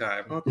every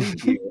time. Oh,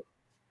 thank you.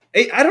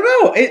 I don't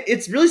know.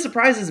 It really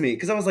surprises me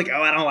because I was like,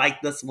 I don't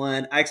like this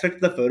one. I expected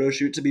the photo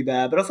shoot to be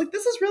bad, but I was like,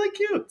 this is really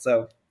cute.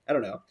 So I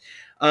don't know.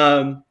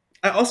 I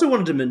also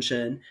wanted to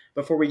mention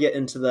before we get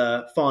into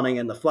the fawning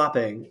and the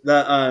flopping,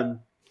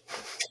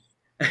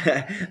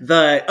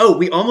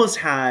 we almost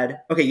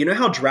had, you know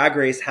how Drag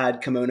Race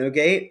had Kimono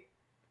Gate?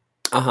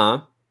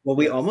 Uh-huh. Well,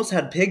 we almost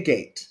had Pig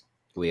Gate.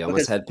 We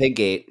almost had Pig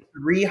Gate.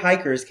 3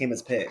 hikers came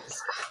as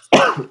pigs.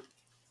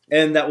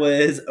 And that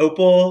was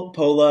Opal,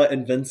 Pola,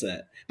 and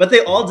Vincent. But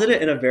they all did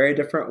it in a very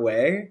different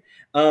way.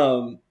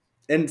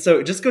 And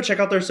so just go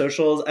check out their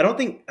socials. I don't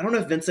know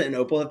if Vincent and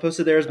Opal have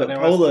posted theirs, but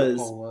Pola's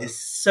is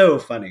so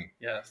funny.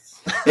 Yes.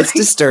 It's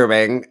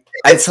disturbing.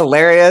 It's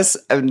hilarious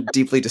and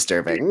deeply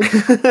disturbing.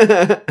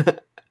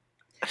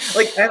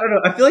 Like, I don't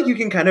know. I feel like you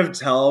can kind of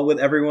tell with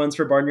everyone's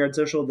for Barnyard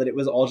Social that it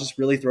was all just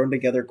really thrown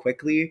together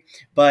quickly.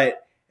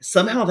 But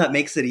somehow that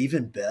makes it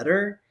even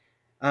better.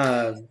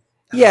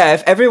 Yeah,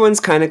 if everyone's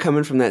kind of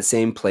coming from that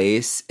same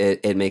place,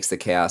 it makes the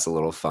chaos a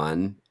little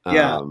fun.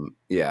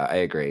 Yeah, I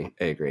agree.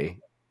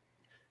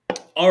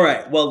 All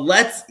right, well,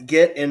 let's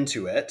get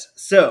into it.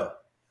 So,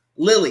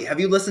 Lily, have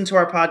you listened to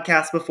our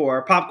podcast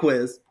before? Pop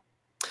quiz.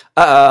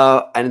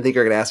 Uh-oh, I didn't think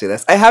you were going to ask me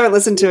this. I haven't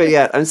listened to it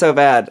yet. I'm so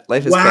bad.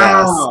 Life is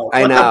chaos.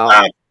 I know.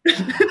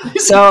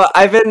 So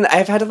I've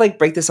had to like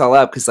break this all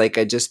up because like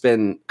I've just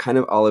been kind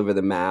of all over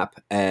the map,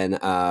 and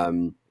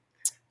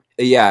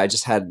I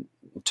just had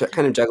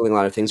kind of juggling a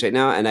lot of things right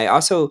now, and I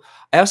also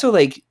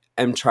like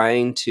am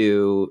trying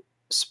to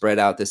spread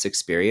out this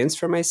experience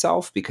for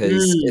myself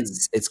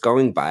because it's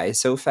going by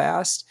so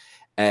fast,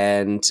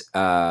 and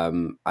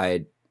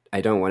I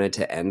don't want it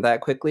to end that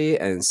quickly,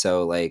 and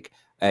so like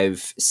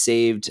I've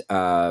saved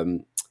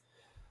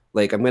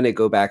like I'm going to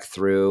go back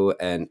through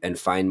and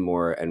find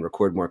more and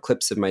record more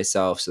clips of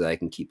myself so that I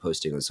can keep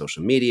posting on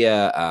social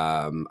media.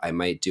 I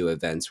might do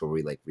events where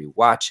we like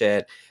rewatch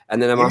it.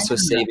 And then I'm also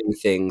saving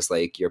things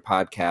like your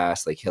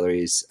podcast, like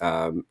Hillary's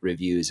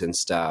reviews and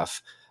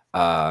stuff,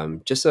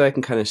 just so I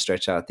can kind of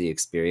stretch out the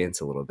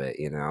experience a little bit,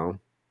 you know?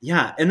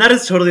 Yeah, and that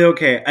is totally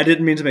okay. I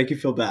didn't mean to make you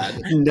feel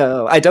bad.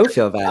 No, I don't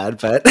feel bad,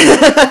 but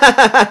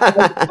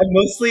I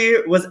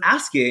mostly was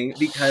asking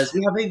because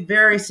we have a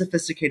very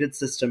sophisticated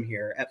system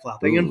here at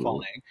Flapping and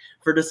Fawning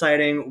for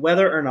deciding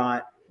whether or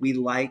not we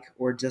like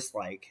or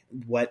dislike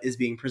what is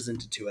being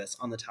presented to us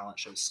on the talent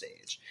show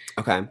stage.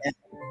 Okay.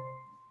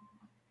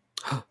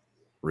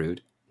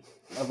 Rude.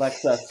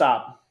 Alexa,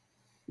 stop.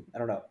 I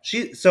don't know.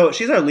 She's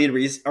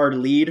our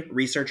lead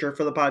researcher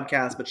for the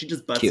podcast, but she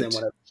just butts in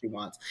whatever she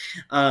wants.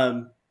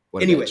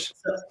 Anyway,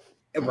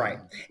 right.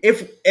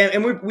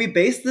 We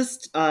base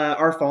this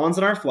our fawns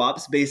and our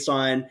flops based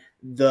on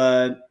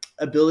the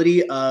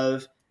ability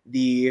of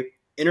the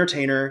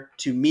entertainer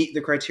to meet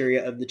the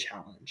criteria of the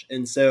challenge.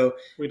 And so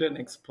we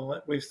didn't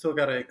explain. We've still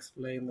got to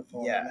explain the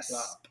fawn. Yes. And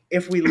the flop.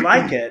 If we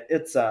like it,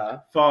 it's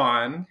a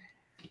fawn,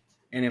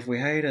 and if we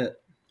hate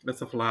it,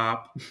 it's a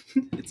flop.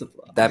 It's a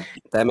flop. That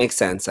makes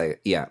sense.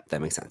 That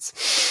makes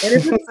sense. And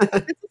if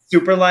it's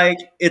super like,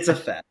 it's a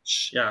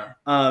fetch. Yeah.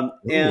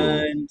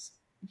 And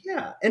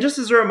yeah. And just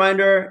as a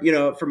reminder, you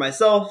know, for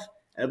myself,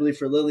 I believe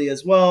for Lili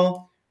as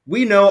well,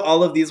 we know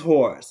all of these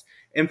whores.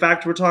 In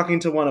fact, we're talking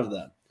to one of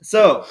them.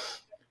 So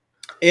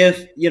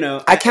if, you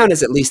know, I count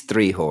as at least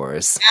 3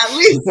 whores. At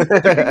least 3.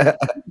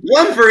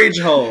 One for each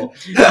hole.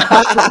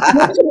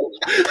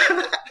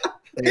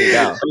 There you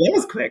go. That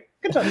was quick.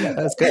 Good job, guys.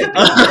 That's good.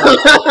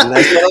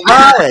 Nice little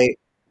volley.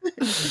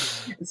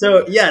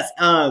 So yes,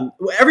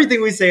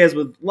 everything we say is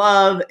with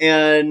love,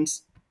 and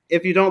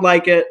if you don't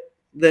like it,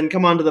 then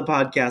come on to the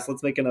podcast.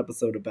 Let's make an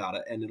episode about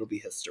it, and it'll be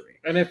history.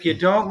 And if you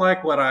don't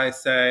like what I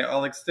say,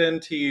 I'll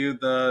extend to you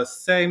the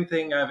same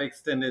thing I've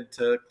extended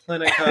to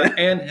Clinica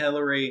and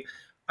Hillary.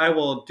 I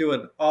will do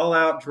an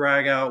all-out,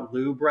 drag-out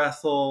lube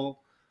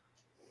wrestle,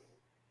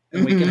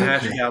 and we can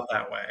hash it out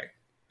that way.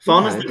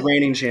 Fawn is the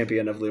reigning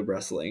champion of lube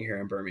wrestling here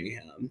in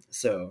Birmingham,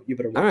 so you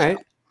better watch All right.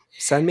 out.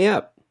 Sign me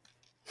up.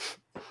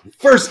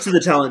 First to the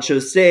talent show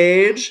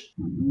stage,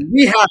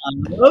 we have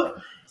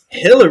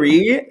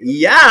Hillary,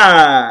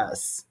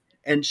 yes!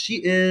 And she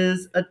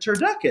is a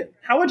turducken.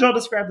 How would y'all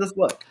describe this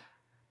look?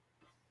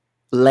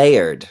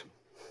 Layered.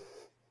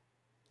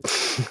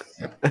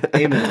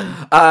 Amen.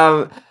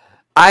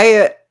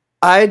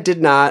 I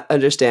did not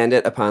understand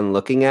it upon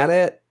looking at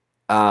it.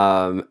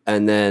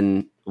 And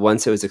then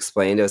once it was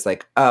explained, I was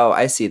like, oh,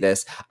 I see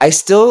this. I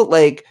still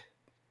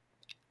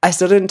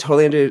didn't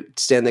totally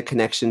understand the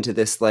connection to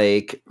this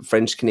like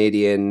French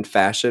Canadian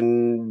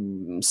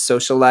fashion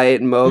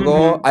socialite mogul.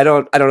 Mm-hmm. I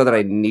don't know that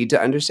I need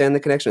to understand the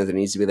connection. There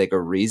needs to be like a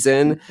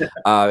reason.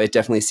 It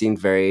definitely seemed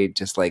very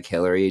just like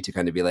Hillary to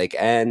kind of be like,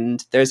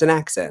 and there's an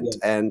accent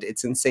and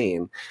it's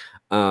insane.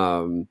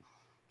 And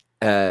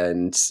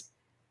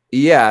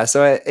yeah,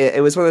 so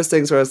it was one of those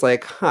things where I was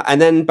like, huh. And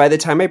then by the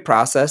time I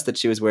processed that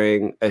she was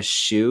wearing a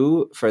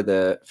shoe for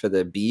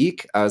the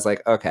beak, I was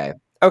like, okay.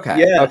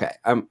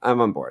 I'm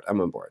on board. I'm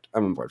on board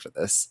for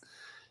this.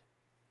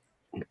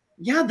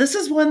 Yeah, this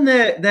is one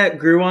that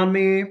grew on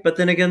me, but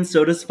then again,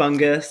 so does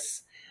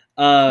fungus.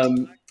 I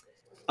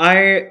don't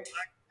know.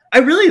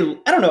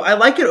 I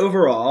like it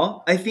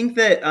overall. I think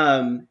that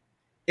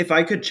if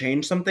I could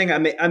change something, I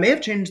may have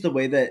changed the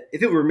way that,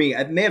 if it were me,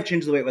 I may have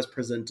changed the way it was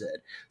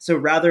presented. So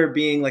rather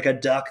being like a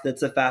duck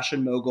that's a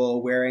fashion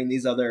mogul wearing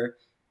these other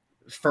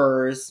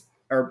furs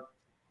or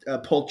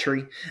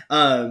poultry,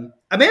 I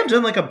may have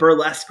done like a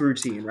burlesque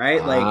routine,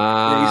 right? Like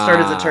you start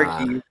as a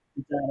turkey,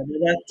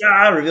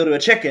 reveal to a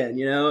chicken,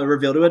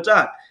 reveal to a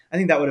duck. I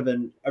think that would have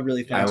been a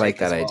really fun. I like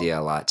that idea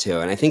a lot too,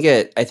 and I think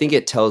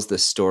it tells the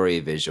story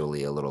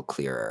visually a little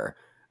clearer.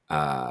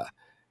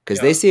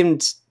 Because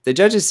the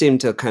judges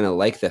seemed to kind of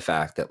like the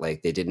fact that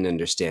like they didn't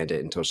understand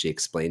it until she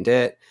explained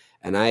it,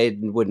 and I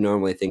would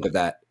normally think of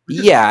that.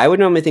 Yeah, I would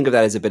normally think of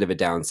that as a bit of a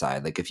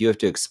downside. Like if you have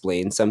to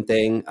explain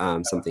something,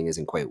 something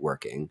isn't quite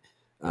working.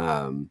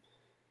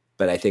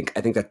 But I think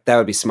that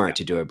would be smart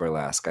to do a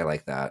burlesque. I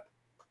like that.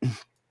 I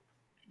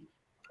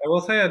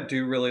will say I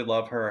do really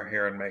love her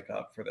hair and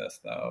makeup for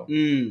this, though.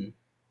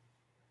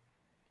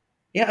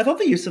 Yeah, I thought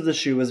the use of the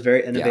shoe was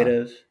very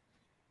innovative,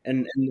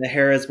 and the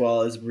hair as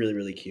well is really,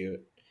 really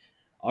cute.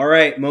 All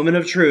right, moment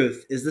of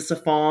truth. Is this a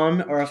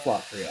fawn or a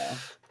flop for y'all?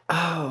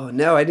 Oh,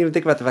 no, I didn't even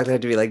think about the fact that I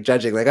had to be like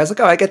judging. Like I was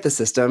like, oh, I get the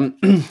system.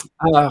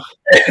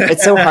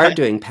 It's so hard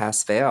doing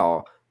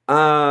pass-fail.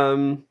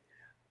 Oh,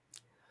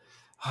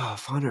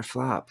 fawn or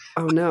flop?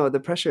 Oh no, the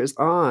pressure is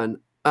on.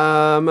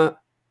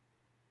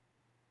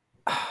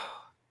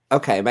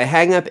 Okay, my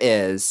hang up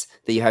is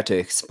that you have to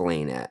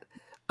explain it.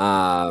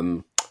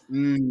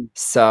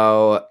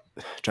 So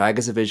drag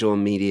as a visual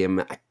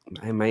medium,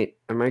 I might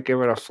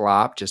give it a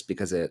flop just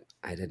because I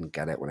didn't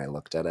get it when I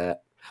looked at it.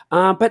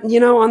 But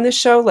on this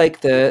show,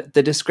 like the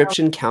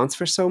description counts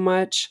for so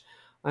much.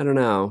 I don't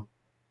know.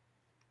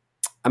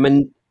 I'm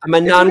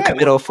a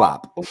non-committal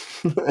flop.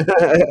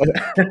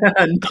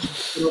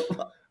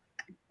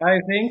 I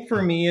think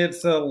for me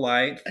it's a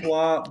light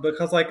flop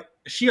because like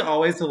she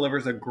always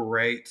delivers a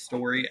great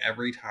story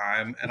every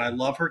time, and I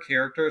love her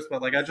characters,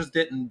 but like I just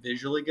didn't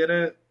visually get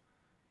it.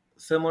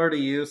 Similar to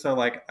you, so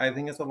like I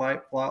think it's a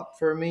light flop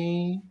for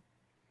me.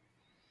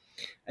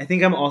 I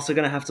think I'm also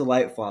gonna have to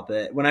light flop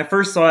it. When I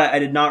first saw it, I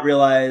did not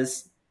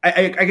realize.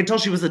 I could tell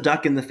she was a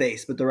duck in the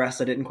face, but the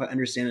rest I didn't quite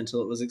understand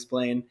until it was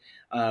explained.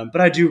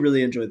 But I do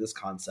really enjoy this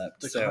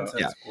concept. The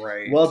concept's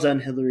great. Well done,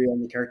 Hillary, on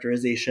the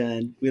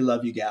characterization. We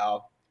love you,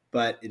 gal.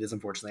 But it is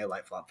unfortunately a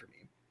light flop for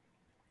me.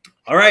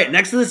 All right,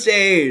 next to the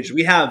stage,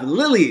 we have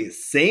Lili,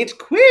 Saint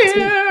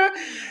Queer,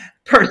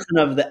 person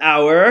of the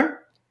hour.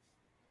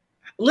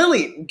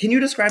 Lili, can you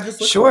describe this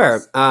look?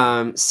 Sure.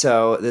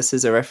 So this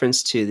is a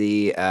reference to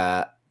the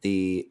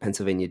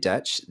Pennsylvania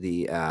Dutch,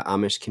 the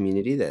Amish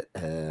community that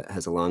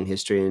has a long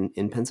history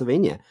in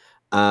Pennsylvania.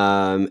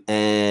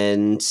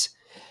 And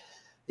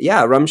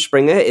yeah,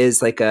 Rumspringa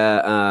is like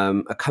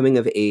a coming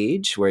of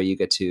age where you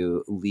get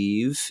to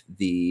leave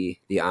the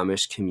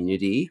Amish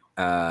community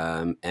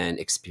and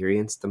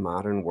experience the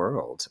modern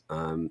world,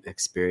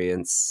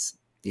 experience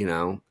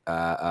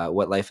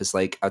what life is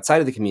like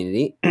outside of the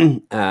community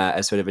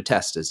as sort of a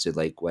test as to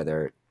like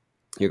whether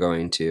you're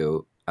going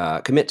to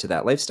commit to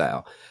that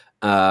lifestyle.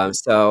 That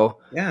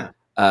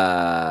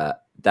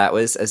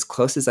was as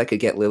close as I could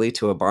get Lili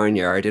to a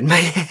barnyard in my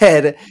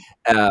head.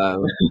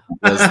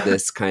 Was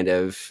this kind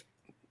of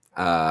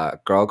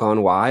girl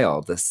gone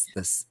wild, this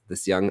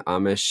young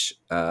Amish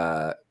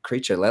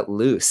creature let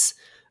loose,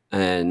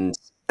 and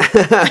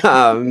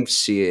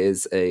she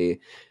is a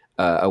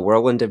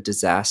whirlwind of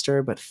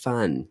disaster, but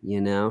fun.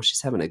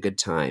 She's having a good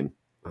time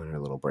on her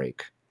little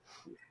break.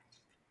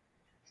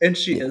 And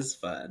she is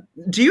fun.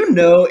 Do you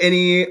know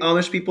any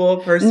Amish people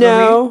personally?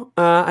 No,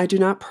 I do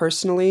not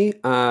personally.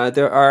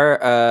 There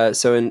are,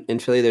 so in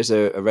Philly, there's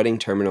a Reading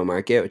Terminal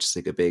Market, which is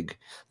like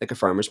a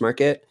farmer's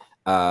market.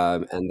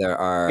 And there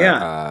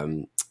are,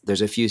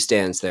 there's a few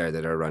stands there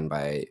that are run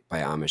by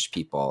Amish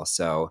people.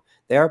 So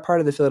they are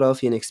part of the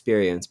Philadelphian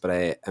experience, but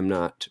I am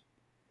not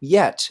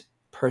yet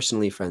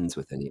personally friends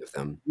with any of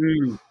them.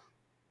 Mm.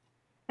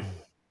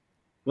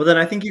 Well, then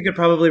I think you could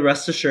probably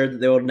rest assured that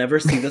they will never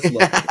see this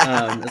look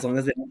as long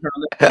as they don't turn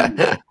on the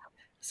camera.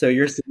 So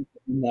you're seeing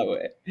in that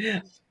way.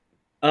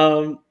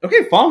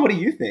 Okay, Fawn, what do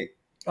you think?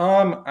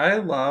 I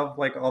love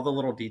like all the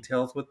little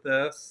details with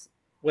this,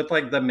 with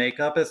like the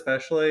makeup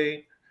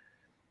especially,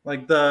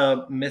 like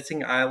the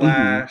missing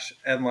eyelash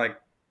and like.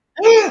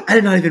 I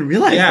did not even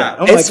realize that.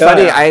 Oh it's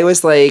funny. I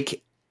was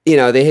like,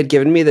 they had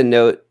given me the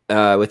note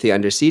with the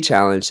Undersea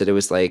Challenge that it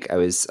was like I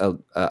was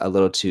a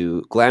little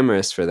too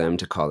glamorous for them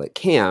to call it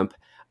camp.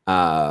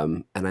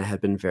 And I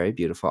had been very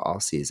beautiful all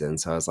season.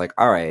 So I was like,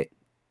 all right,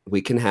 we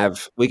can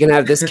have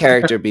this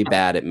character be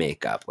bad at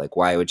makeup. Like,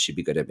 why would she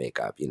be good at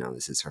makeup?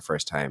 This is her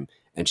first time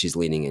and she's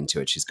leaning into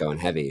it. She's going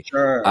heavy.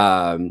 Sure.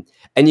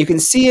 And you can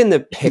see in the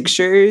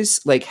pictures,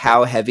 like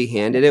how heavy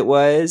handed it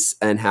was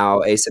and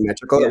how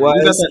asymmetrical it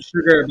was.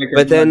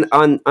 But then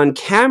on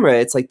camera,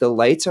 it's like the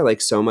lights are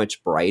like so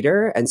much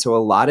brighter. And so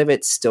a lot of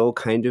it still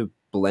kind of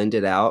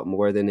blended out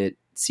more than it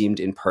seemed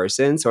in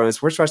person. So when I was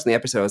first watching the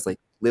episode, I was like,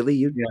 Lili,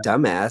 you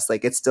dumbass.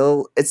 Like it's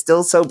still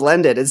so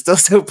blended. It's still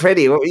so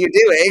pretty. What were you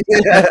doing?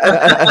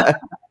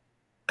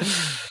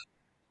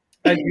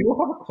 I do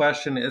have a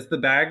question. Is the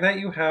bag that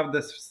you have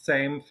the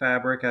same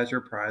fabric as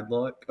your Pride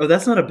look? Oh,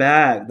 that's not a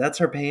bag. That's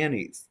her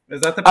panties.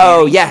 Is that the panties?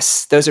 Oh,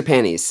 yes. Those are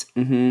panties.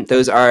 Mm-hmm.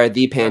 Those are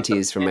the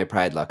panties from my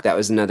Pride look. That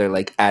was another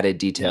like added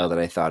detail that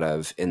I thought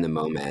of in the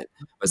moment.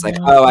 I was like,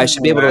 oh, I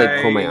should be able to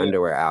like pull my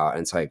underwear out.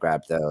 And so I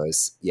grabbed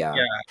those. Yeah.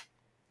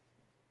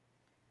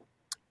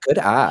 Good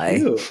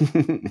eye.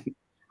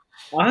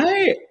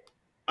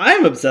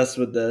 I'm obsessed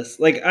with this.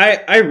 Like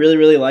I really,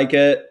 really like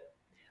it.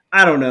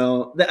 I don't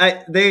know.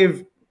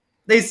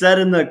 They said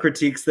in the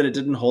critiques that it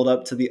didn't hold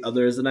up to the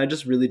others, and I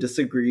just really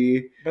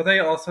disagree. But they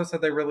also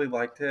said they really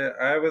liked it.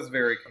 I was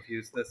very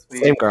confused this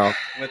week. Same girl.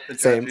 With the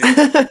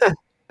judges.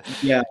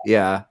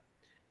 Yeah.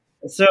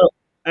 So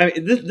I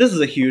mean, this is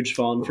a huge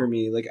fawn for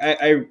me. Like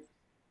I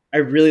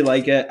really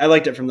like it. I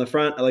liked it from the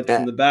front. I liked it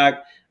from the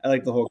back. I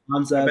like the whole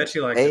concept. I bet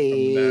you liked it from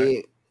the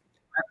back.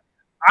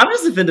 I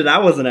was offended I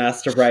wasn't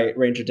asked to write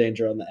Ranger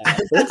Danger on the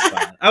ad, but it's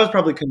fine. I was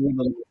probably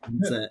communal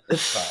consent.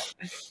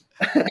 It's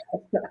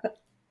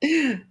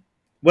fine.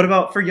 What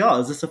about for y'all?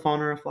 Is this a fawn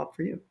or a flop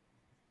for you?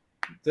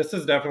 This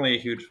is definitely a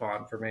huge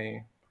fawn for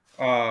me.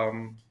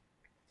 I'm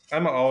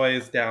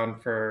always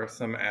down for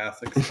some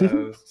ass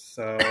exposed,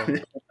 so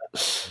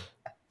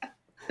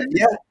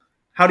yeah.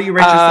 How do you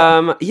rate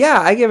yourself?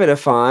 Yeah, I give it a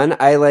fawn.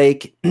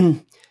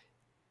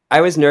 I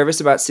was nervous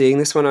about seeing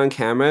this one on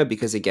camera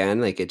because again,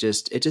 like it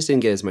just didn't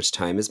get as much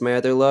time as my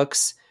other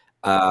looks.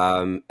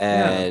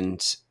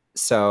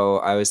 So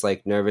I was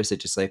like nervous.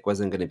 It just like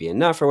wasn't going to be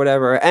enough or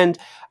whatever. And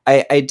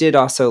I did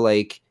also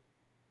like,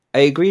 I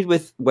agreed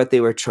with what they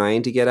were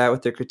trying to get at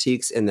with their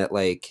critiques in that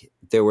like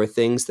there were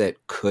things that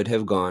could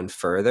have gone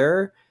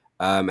further.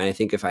 And I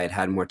think if I had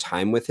had more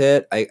time with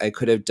it, I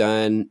could have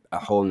done a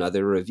whole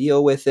nother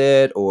reveal with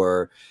it,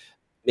 or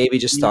maybe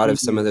just thought of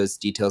some of those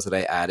details that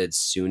I added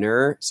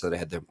sooner so that I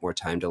had more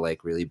time to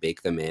like really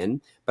bake them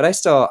in. But I'm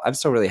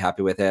still really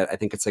happy with it. I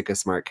think it's like a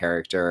smart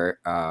character.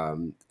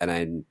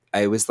 And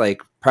I was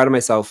like proud of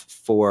myself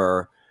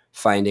for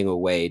finding a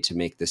way to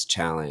make this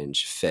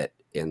challenge fit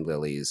in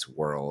Lili's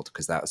world,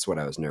 because that's what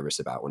I was nervous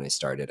about when I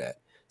started it.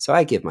 So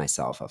I give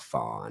myself a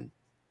fawn.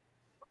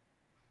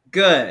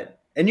 Good.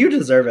 And you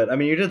deserve it. I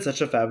mean, you did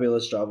such a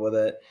fabulous job with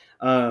it.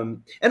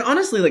 And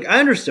honestly, like, I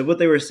understood what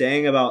they were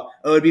saying about,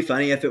 oh, it'd be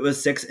funny if it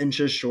was 6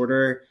 inches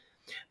shorter.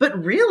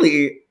 But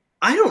really,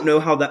 I don't know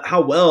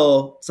how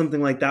well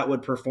something like that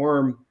would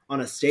perform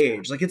on a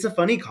stage. Like, it's a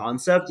funny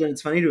concept and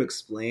it's funny to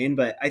explain,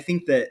 but I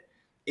think that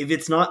if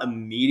it's not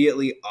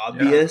immediately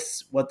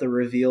obvious what the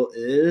reveal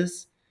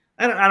is,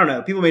 I don't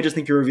know. People may just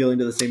think you're revealing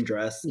to the same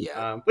dress,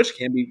 which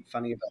can be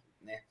funny,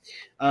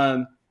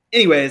 but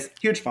anyways,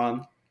 huge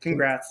fawn.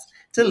 Congrats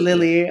to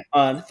Lili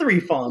on 3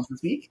 fawns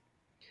this week.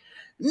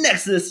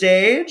 Next to the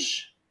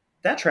stage,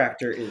 that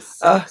tractor is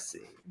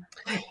sexy.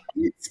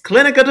 It's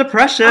Clinica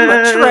Depression. I'm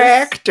a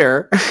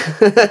tractor.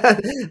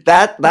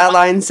 that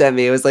line sent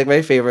me. It was like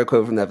my favorite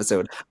quote from the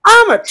episode.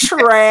 I'm a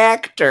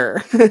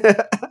tractor.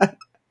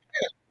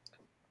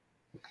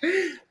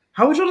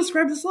 How would you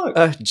describe this look?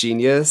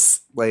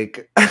 Genius.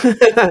 Like,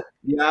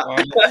 yeah,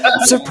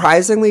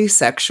 surprisingly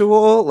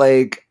sexual.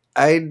 Like,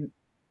 I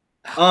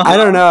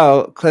don't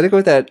know. Clinica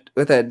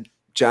with that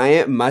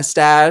giant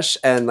mustache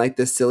and like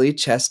the silly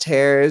chest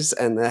hairs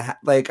and I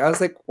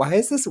was like, why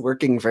is this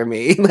working for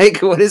me?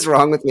 Like, what is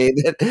wrong with me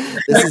that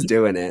this is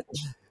doing it?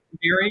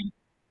 Very,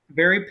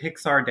 very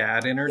Pixar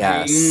dad energy.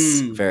 Yes,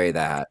 very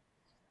that.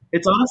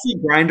 It's honestly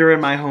Grinder in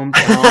my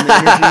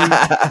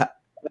hometown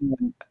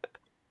energy.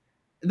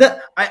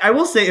 I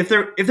will say, if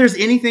there's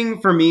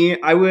anything for me,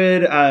 I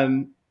would.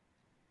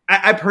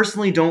 I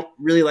personally don't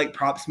really like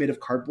props made of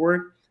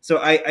cardboard. So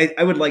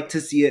I would like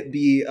to see it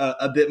be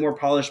a bit more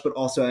polished, but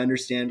also I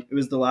understand it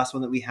was the last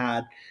one that we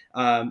had,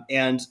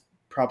 and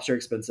props are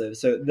expensive.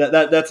 So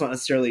that's not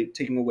necessarily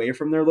taking away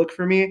from their look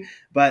for me,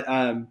 but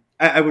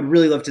I would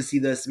really love to see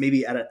this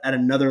maybe at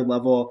another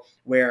level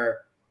where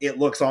it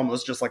looks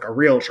almost just like a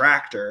real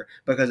tractor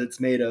because it's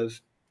made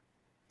of,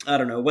 I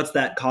don't know, what's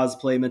that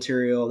cosplay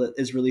material that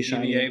is really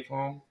shiny? EVA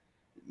foam?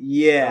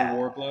 Yeah.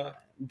 Warbler?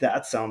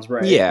 That sounds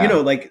right. Yeah. You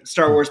know, like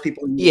Star Wars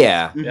people.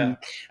 Yeah. Mm-hmm. Yeah.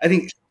 I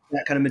think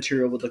that kind of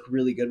material would look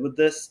really good with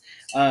this.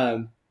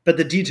 But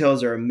the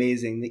details are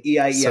amazing. The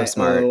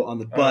EIEIO on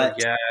the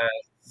butt,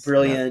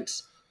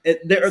 brilliant.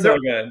 They're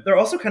good. They're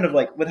also kind of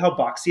like, with how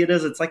boxy it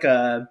is, it's like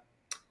a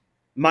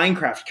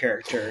Minecraft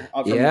character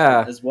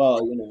as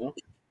well, you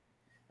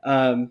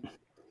know.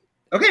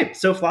 Okay,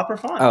 so flop or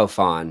fawn? Oh,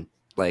 fawn.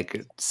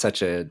 Like,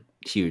 such a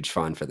huge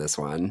fawn for this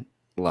one.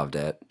 Loved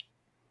it.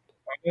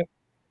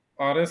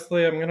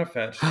 Honestly, I'm gonna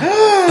fetch.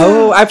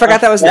 Oh, I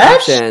forgot that was an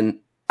option.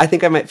 I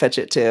think I might fetch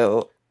it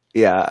too.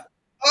 Yeah.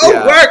 Oh,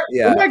 yeah. work!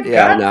 Yeah. Oh my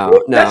yeah.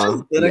 God.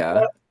 No.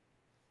 Yeah.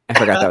 I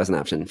forgot that was an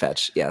option.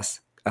 Fetch. Yes.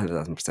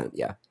 1,000%.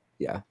 Yeah.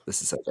 Yeah.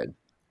 This is so good.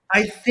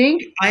 I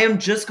think I am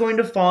just going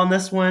to fall on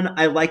this one.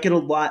 I like it a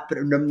lot, but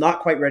I'm not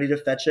quite ready to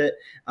fetch it.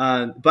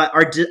 But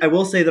I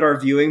will say that our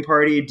viewing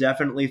party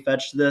definitely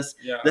fetched this.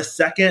 Yeah. The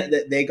second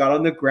that they got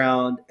on the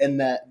ground and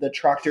that the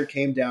tractor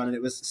came down and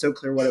it was so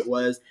clear what it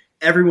was,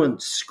 everyone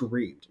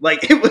screamed.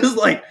 Like, it was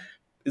like,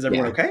 is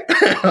everyone okay?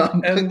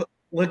 And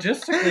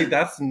logistically,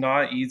 that's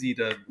not easy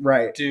to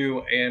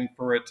do, and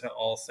for it to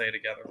all stay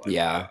together like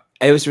that.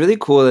 It was really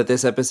cool that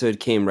this episode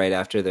came right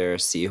after their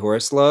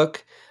seahorse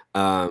look.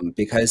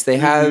 Because they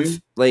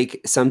have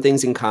like some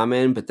things in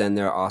common, but then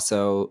they're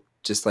also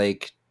just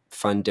like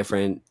fun,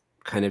 different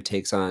kind of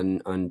takes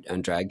on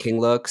drag king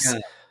looks.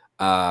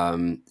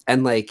 And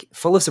like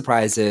full of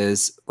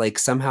surprises, like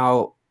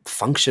somehow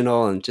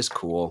functional and just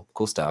cool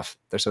stuff.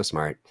 They're so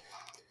smart.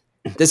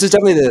 This is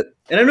definitely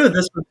and I know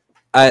this one.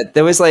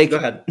 There was like, go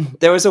ahead.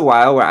 There was a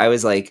while where I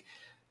was like,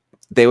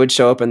 they would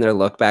show up in their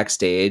look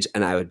backstage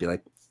and I would be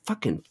like,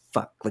 fuck you,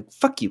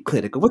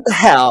 Clinica. What the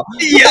hell? What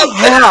the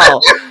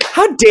hell?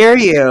 How dare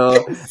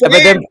you? But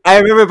then I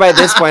remember by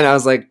this point I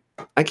was like,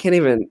 I can't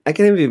even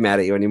be mad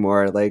at you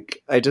anymore.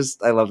 Like, I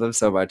love them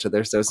so much and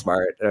they're so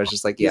smart. And I was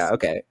just like, yeah,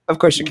 okay. Of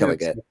course you're killing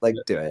it. Like,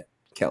 do it.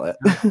 Kill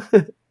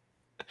it.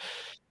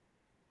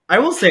 I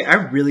will say I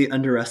really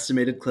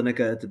underestimated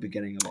Clinica at the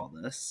beginning of all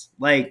this.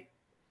 Like,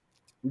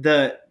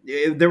 there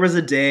was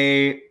a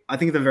day, I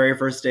think the very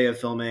first day of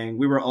filming,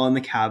 we were all in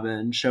the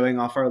cabin showing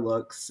off our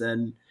looks,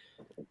 and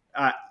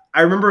I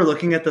remember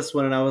looking at this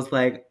one and I was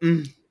like,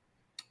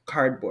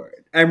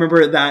 cardboard. I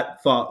remember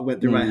that thought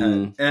went through my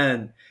head,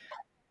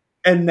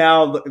 and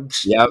now look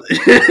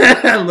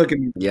at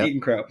me eating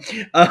crow.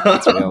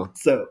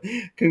 So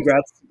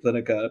congrats to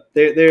Clinica.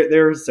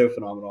 They're so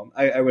phenomenal.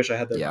 I wish I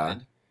had their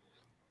mind.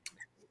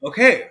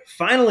 Okay,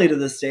 finally to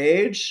the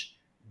stage,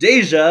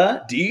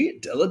 Deja Di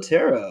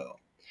Delatero.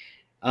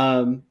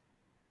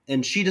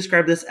 And she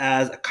described this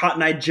as a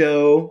Cotton Eye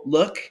Joe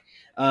look.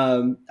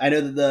 I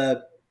know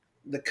that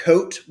the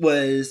coat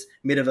was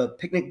made of a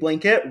picnic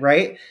blanket,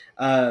 right?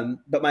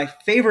 But my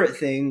favorite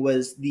thing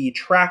was the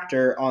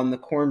tractor on the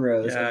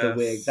cornrows of the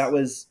wig. Yes. That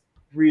was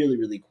really,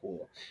 really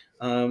cool.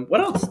 What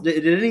else?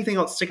 Did anything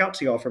else stick out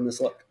to y'all from this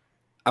look?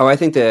 Oh, I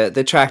think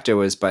the tractor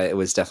was, but it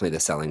was definitely the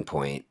selling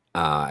point.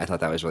 I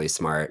thought that was really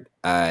smart.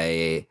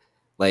 I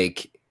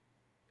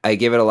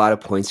give it a lot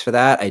of points for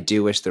that. I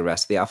do wish the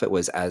rest of the outfit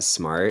was as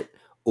smart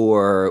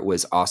or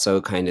was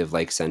also kind of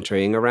like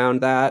centering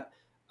around that.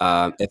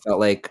 It felt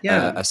like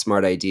Yeah. a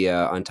smart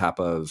idea on top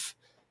of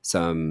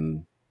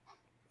some,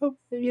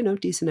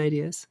 decent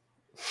ideas.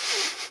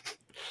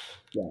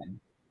 Yeah.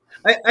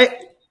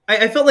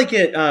 I felt like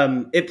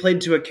it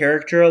played to a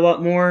character a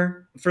lot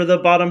more for the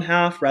bottom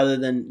half rather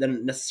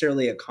than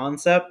necessarily a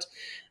concept.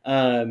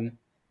 I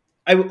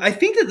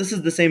think that this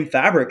is the same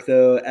fabric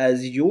though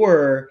as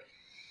your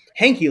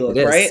hanky It look,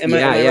 is. right? Am I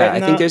Yeah. right I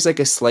in think that? there's like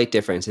a slight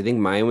difference. I think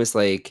mine was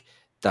like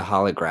the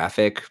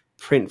holographic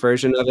print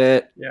version of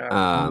it.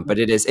 Yeah. But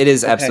it is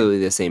Okay. absolutely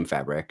the same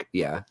fabric.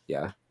 Yeah.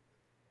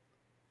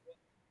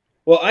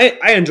 Well,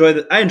 I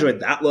enjoyed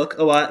that look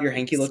a lot, your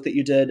hanky look that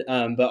you did.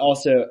 But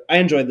also I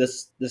enjoyed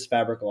this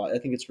fabric a lot. I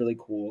think it's really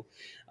cool.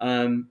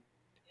 And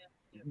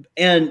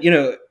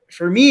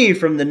for me,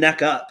 from the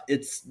neck up,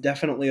 it's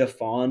definitely a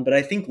fawn. But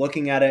I think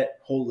looking at it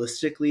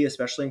holistically,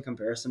 especially in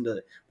comparison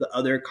to the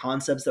other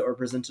concepts that were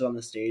presented on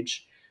the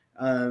stage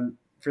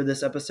for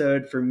this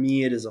episode, for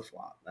me, it is a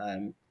flop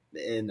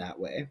in that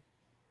way.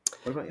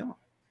 What about y'all?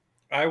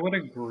 I would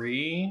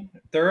agree.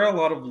 There are a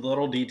lot of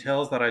little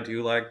details that I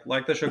do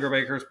like the sugar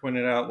bakers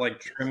pointed out, like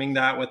trimming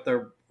that with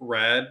the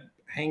red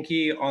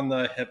hanky on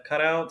the hip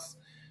cutouts,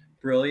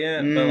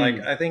 brilliant. But like,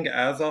 I think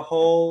as a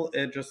whole,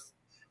 it just,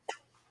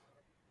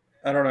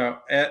 I don't know,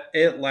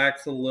 it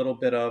lacks a little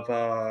bit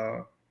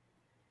of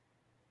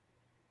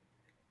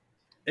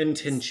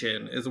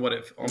intention, is what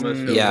it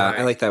almost feels Yeah, like.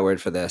 I like that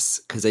word for this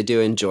because I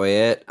do enjoy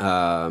it.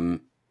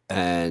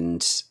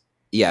 And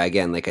yeah,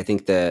 again, like I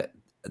think the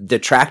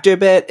tractor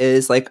bit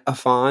is like a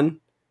fawn,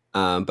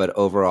 but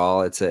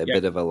overall it's a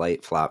bit of a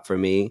light flop for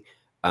me.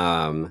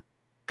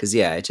 Because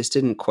yeah, it just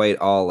didn't quite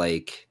all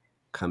like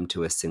come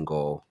to a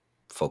single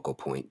focal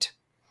point.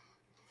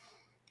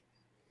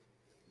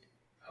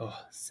 Oh,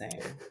 same.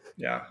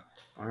 Yeah.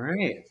 All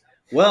right.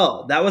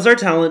 Well, that was our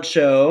talent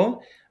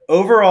show.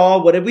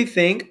 Overall, what did we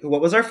think?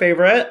 What was our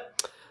favorite?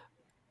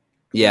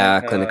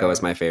 Yeah, Clinica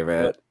was my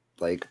favorite,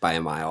 like by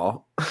a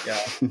mile. Yeah.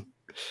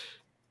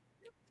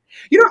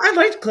 I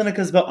liked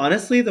Clinica's, but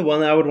honestly, the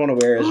one that I would want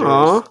to wear is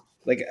yours.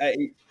 Like,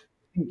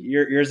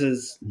 yours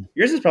is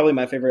probably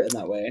my favorite in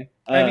that way.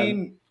 I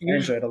mean, I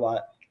enjoyed it a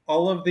lot.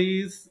 All of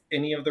these,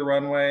 any of the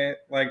runway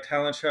like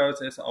talent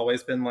shows, it's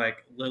always been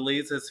like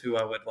Lili's is who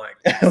I would like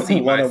see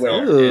Wanna myself.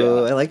 wear.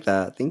 Ooh, I like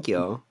that. Thank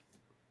you.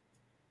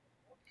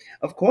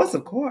 Of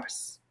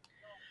course.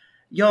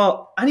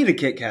 Y'all, I need a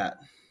Kit Kat.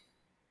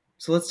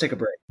 So let's take a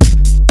break.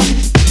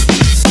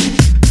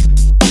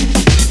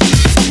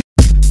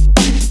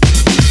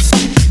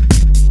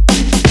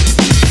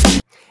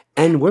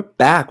 And we're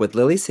back with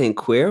Lili St.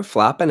 Queer,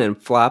 flopping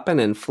and flopping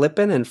and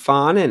flipping and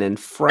fawning and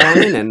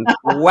frowning. And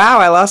wow,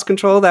 I lost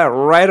control of that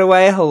right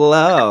away.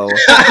 Hello.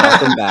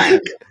 Welcome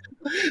back.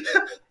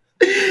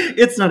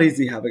 It's not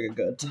easy having a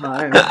good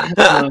time.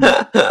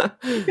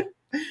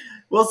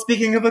 Well,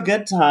 speaking of a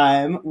good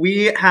time,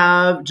 we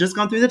have just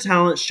gone through the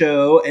talent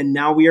show, and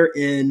now we are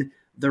in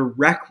the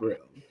rec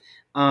room.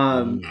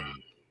 I want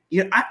to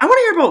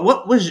hear about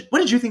what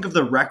did you think of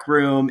the rec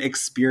room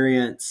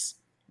experience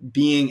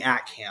being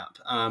at camp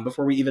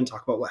before we even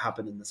talk about what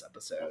happened in this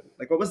episode.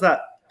 Like, what was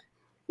that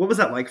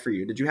like for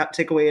you? Did you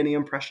take away any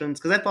impressions?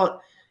 Because I thought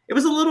it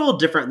was a little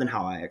different than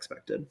how I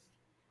expected.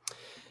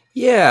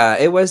 Yeah,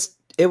 it was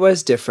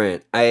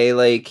different.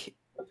 I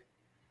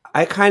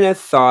kind of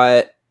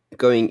thought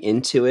going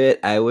into it,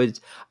 I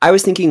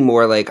was thinking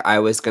more like I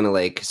was gonna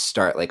like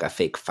start like a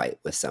fake fight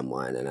with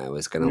someone, and I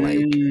was gonna like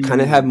kind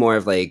of have more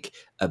of like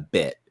a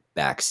bit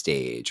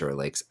backstage, or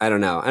like I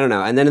don't know.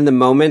 And then in the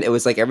moment, it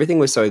was like everything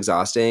was so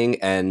exhausting,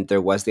 and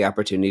there was the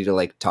opportunity to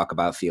like talk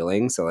about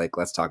feelings. So like,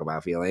 let's talk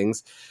about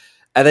feelings.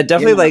 And then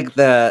definitely like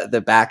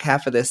the back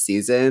half of this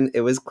season,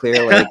 it was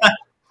clear like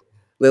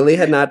Lili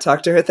had not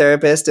talked to her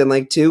therapist in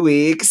like 2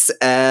 weeks,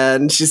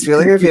 and she's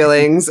feeling her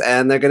feelings,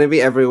 and they're going to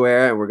be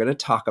everywhere, and we're going to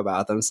talk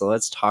about them. So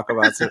let's talk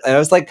about some. And I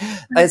was like,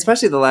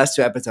 especially the last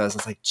 2 episodes, I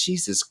was like,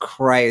 Jesus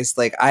Christ,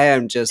 like I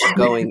am just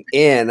going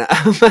in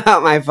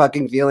about my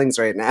fucking feelings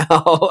right now.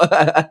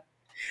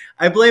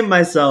 I blame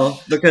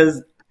myself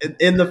because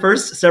in the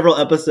first several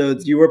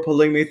episodes, you were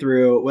pulling me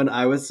through when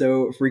I was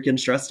so freaking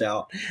stressed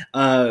out.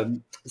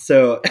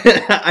 So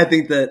I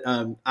think that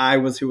I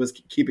was who was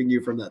keeping you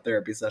from that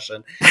therapy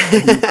session. You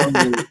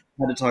had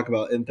to talk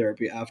about in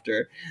therapy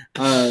after.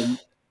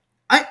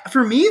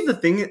 For me, the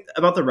thing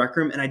about the rec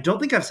room, and I don't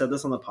think I've said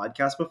this on the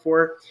podcast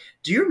before,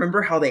 do you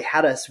remember how they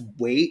had us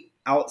wait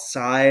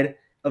outside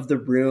of the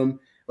room?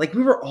 Like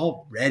we were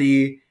all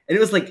ready, and it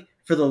was like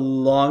for the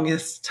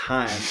longest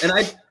time.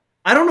 And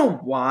I don't know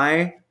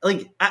why.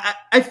 Like,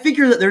 I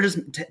figure that they're just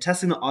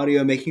testing the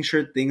audio, making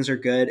sure things are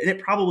good, and it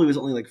probably was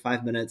only like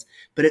 5 minutes,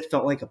 but it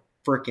felt like a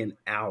freaking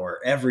hour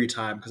every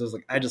time because I was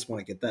like, I just want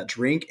to get that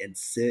drink and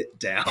sit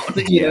down,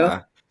 you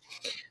know?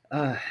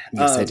 Yeah.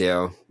 Yes, I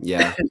do.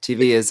 Yeah.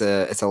 TV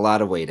it's a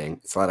lot of waiting.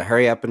 It's a lot of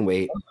hurry up and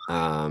wait.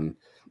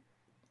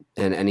 And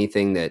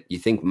anything that you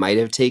think might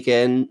have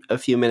taken a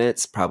few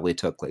minutes probably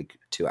took like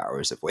 2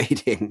 hours of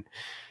waiting.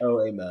 Oh,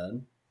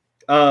 amen.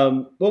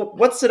 Well,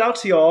 what stood out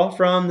to y'all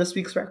from this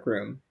week's Rec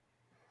Room?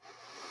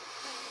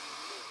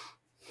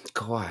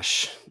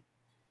 Gosh.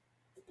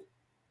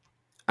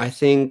 I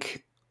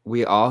think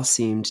we all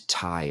seemed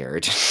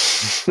tired.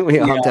 We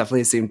all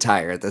definitely seemed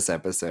tired this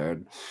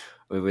episode.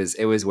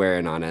 It was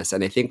wearing on us.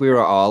 And I think we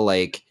were all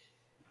like,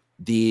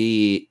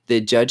 the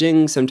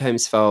judging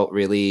sometimes felt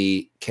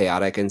really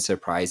chaotic and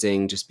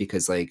surprising just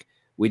because like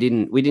we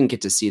didn't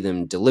get to see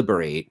them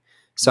deliberate.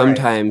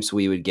 Sometimes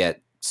we would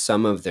get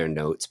some of their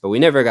notes, but we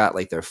never got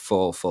like their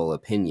full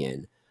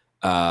opinion.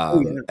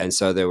 And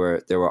so there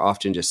were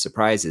often just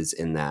surprises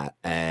in that,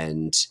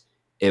 and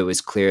it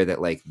was clear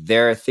that like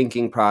their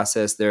thinking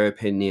process, their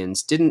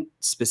opinions didn't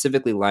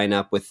specifically line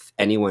up with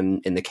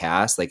anyone in the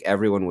cast. Like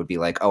everyone would be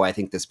like, oh, I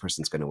think this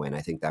person's going to win,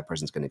 I think that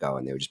person's going to go,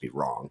 and they would just be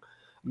wrong.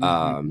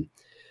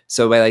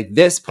 So by like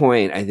this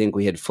point, I think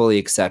we had fully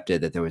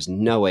accepted that there was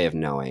no way of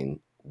knowing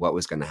what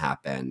was going to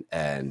happen,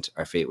 and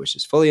our fate was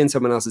just fully in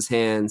someone else's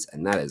hands,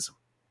 and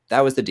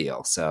that was the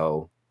deal.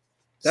 So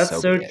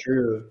that's so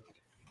true,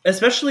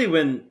 especially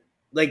when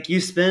like you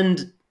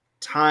spend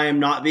time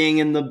not being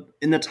in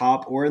the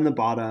top or in the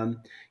bottom.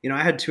 You know,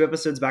 I had 2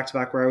 episodes back to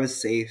back where I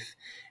was safe,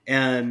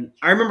 and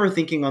I remember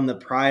thinking on the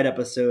Pride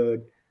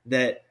episode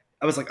that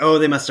I was like, oh,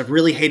 they must have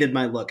really hated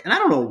my look, and I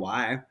don't know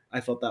why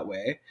I felt that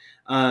way.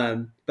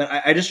 But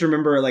I just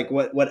remember like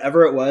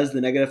whatever it was, the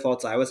negative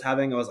thoughts I was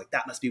having, I was like,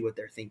 that must be what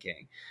they're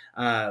thinking.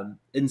 And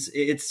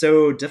it's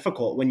so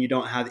difficult when you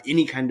don't have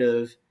any kind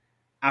of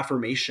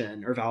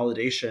affirmation or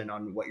validation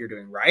on what you're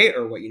doing right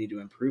or what you need to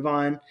improve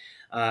on.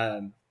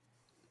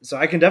 So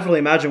I can definitely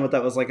imagine what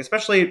that was like,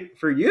 especially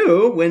for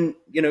you when,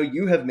 you know,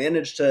 you have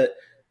managed to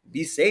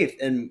be safe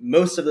in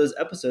most of those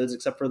episodes,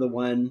 except for the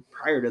one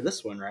prior to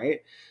this one.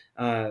 Right.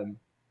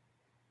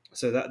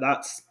 So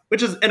that's,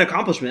 which is an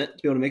accomplishment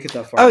to be able to make it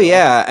that far. Oh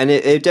yeah. And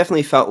it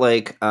definitely felt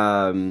like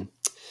I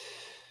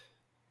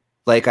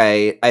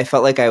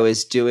felt like I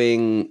was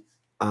doing,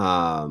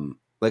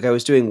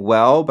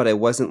 well, but I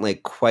wasn't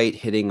like quite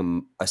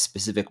hitting a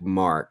specific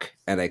mark,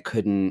 and I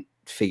couldn't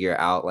figure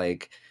out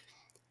like,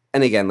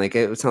 and again, like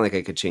it's not like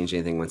I could change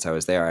anything once I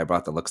was there. I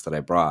brought the looks that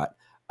I brought.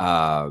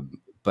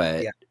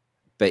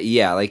 But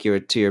yeah, like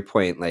to your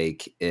point,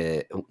 like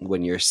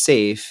when you're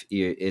safe,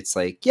 it's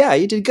like, yeah,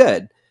 you did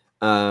good.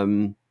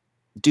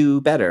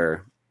 Do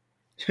better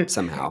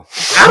somehow.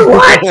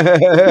 What?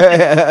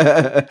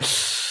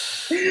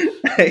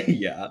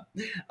 Yeah.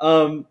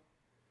 Well,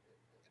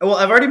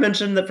 I've already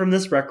mentioned that from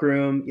this Rec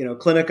Room, you know,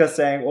 Clinica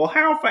saying, well,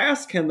 how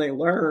fast can they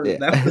learn? Yeah.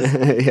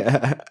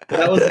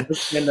 That was the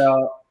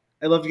standout.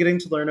 I loved getting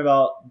to learn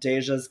about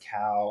Deja's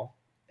cow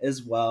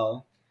as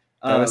well.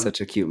 That was such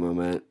a cute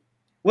moment.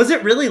 Was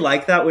it really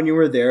like that when you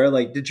were there?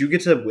 Like, did you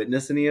get to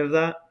witness any of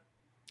that?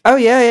 Oh,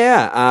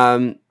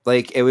 yeah.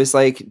 Like, it was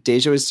like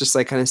Deja was just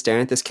like kind of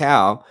staring at this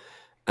cow.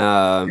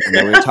 And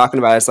then we were talking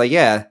about it. It's like,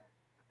 yeah,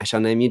 I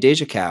shall name you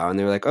Deja Cow. And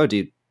they were like, oh,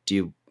 do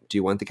you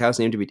want the cow's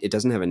name to be? It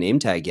doesn't have a name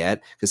tag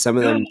yet, because some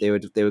of them they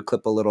would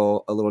clip a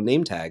little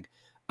name tag.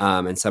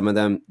 And some of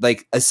them,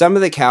 like some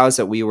of the cows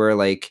that we were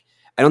like,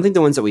 I don't think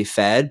the ones that we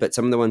fed, but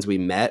some of the ones we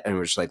met and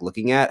were just like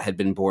looking at had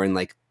been born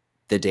like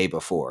the day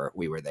before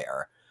we were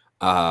there.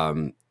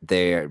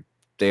 They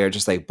are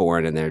just like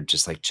born and they're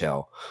just like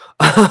chill.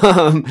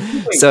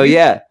 So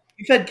yeah,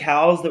 you fed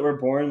cows that were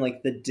born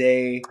like the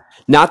day.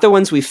 Not the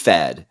ones we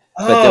fed,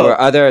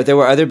 but there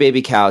were other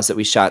baby cows that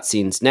we shot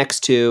scenes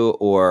next to,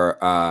 or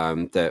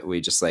that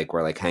we just like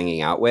were like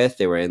hanging out with.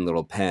 They were in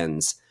little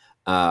pens,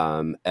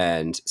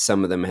 and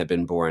some of them had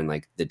been born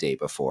like the day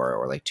before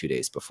or like 2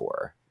 days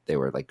before. They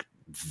were like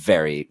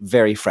very,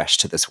 very fresh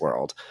to this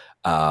world,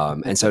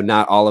 and so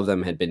not all of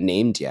them had been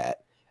named yet.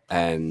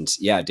 And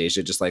yeah,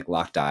 Deja just like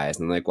locked eyes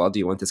and like, well, do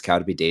you want this cow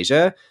to be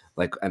Deja?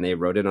 Like, and they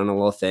wrote it on a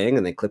little thing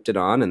and they clipped it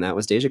on, and that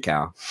was Deja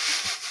Cow.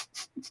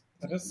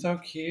 That is so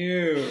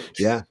cute.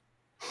 Yeah,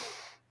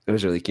 it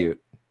was really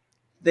cute.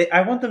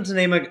 I want them to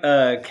name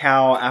a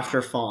cow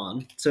after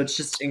Fawn, so it's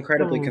just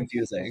incredibly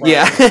confusing.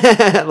 Yeah,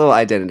 a little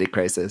identity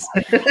crisis.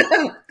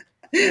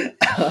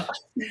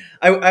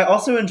 I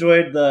also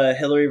enjoyed the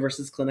Hillary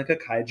versus Clinica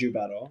kaiju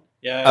battle.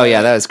 Yeah. Oh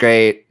yeah, that was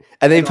great.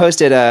 And they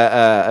posted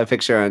a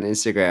picture on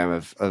Instagram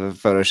of a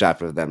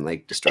Photoshop of them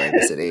like destroying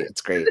the city. It's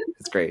great.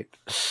 It's great.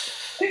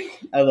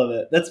 I love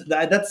it.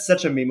 That's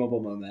such a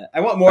memeable moment.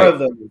 I want more of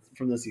those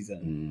from the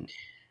season.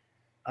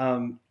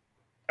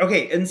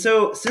 Okay, and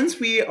so since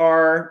we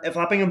are at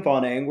Flapping and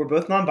Fawning, we're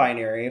both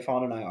non-binary.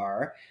 Fawn and I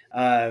are.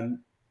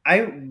 I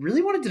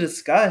really wanted to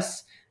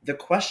discuss the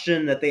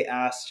question that they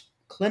asked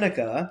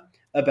Clinica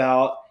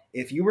about,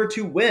 if you were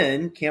to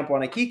win Camp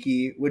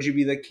Wannakiki, would you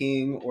be the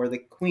king or the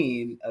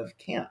queen of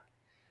camp?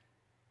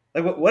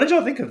 Like, what did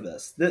y'all think of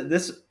this?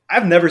 This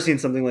I've never seen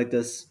something like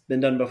this been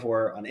done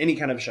before on any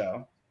kind of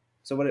show.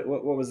 So what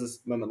was this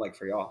moment like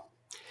for y'all?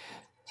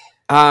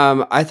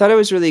 I thought it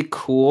was really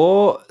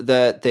cool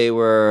that they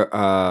were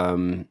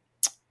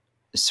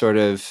sort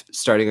of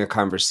starting a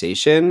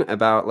conversation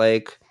about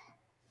like,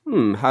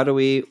 how do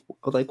we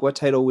like? What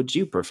title would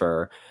you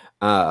prefer?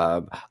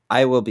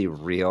 I will be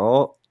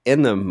real.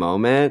 In the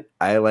moment,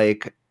 I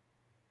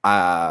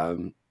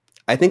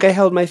think I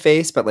held my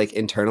face, but like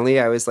internally,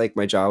 I was like,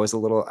 my jaw was I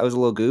was a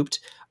little gooped.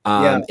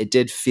 Yeah. It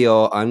did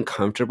feel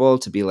uncomfortable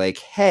to be like,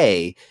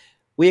 hey,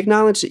 we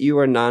acknowledge that you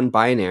are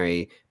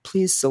non-binary.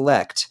 Please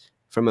select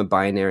from a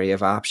binary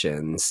of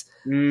options.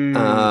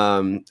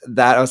 That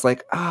I was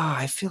like,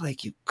 I feel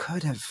like you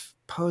could have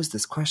posed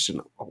this question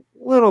a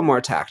little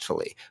more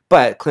tactfully,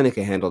 but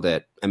Clinica handled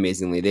it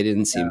amazingly. They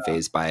didn't seem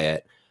fazed by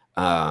it.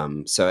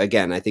 So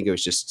again, I think it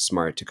was just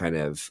smart to kind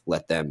of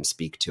let them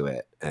speak to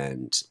it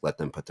and let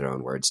them put their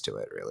own words to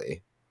it,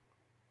 really.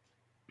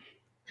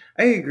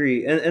 I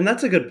agree. And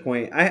that's a good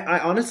point. I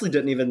honestly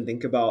didn't even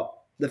think about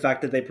the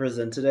fact that they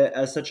presented it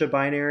as such a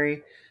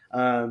binary.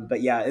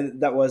 But yeah,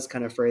 that was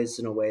kind of phrased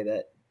in a way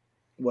that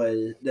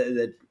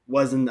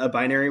wasn't a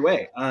binary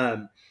way.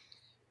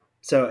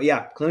 So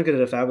yeah, Clinica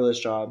did a fabulous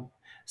job.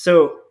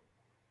 So,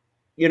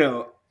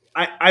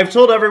 I've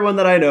told everyone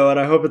that I know, and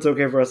I hope it's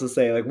okay for us to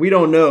say, like, we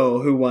don't know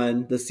who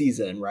won the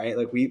season, right?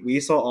 Like, we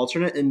saw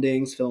alternate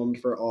endings filmed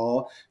for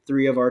all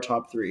three of our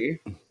top three.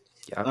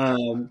 Yeah.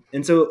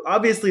 And so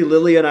obviously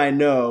Lili and I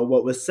know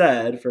what was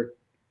said for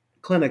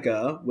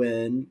Clinica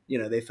when,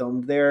 they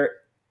filmed their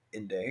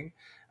ending.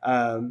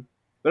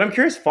 But I'm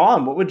curious,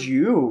 Fawn, what would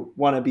you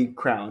want to be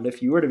crowned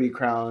if you were to be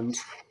crowned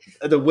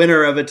the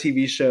winner of a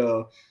TV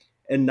show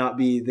and not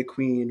be the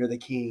queen or the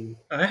king?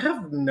 I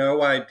have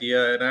no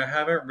idea, and I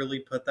haven't really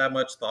put that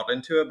much thought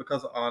into it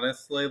because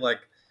honestly, like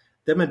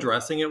them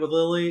addressing it with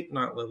Lili,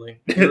 not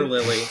Lili, you're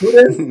Lili.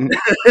 It's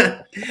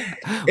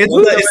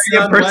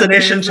the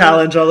impersonation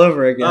challenge all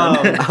over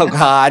again. Oh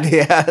God,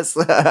 yes.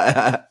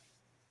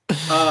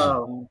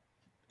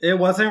 It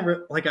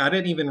wasn't like I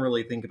didn't even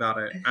really think about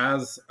it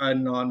as a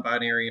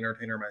non-binary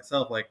entertainer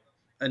myself. Like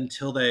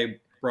until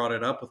they brought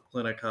it up with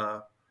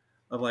Clinica,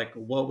 of like,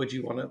 what would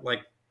you want to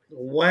like?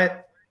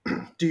 What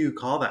do you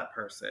call that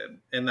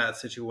person in that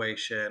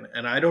situation?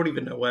 And I don't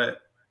even know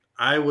what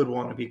I would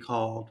want to be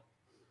called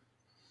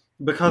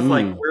because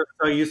like we're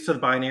so used to the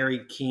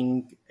binary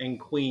king and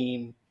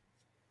queen,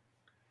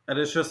 and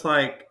it's just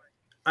like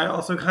I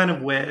also kind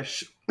of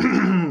wish.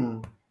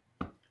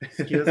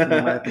 Excuse me,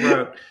 my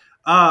throat.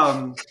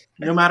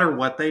 No matter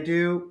what they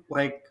do,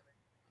 like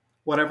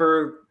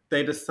whatever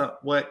they decide,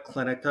 what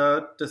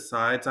Clinica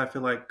decides, I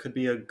feel like could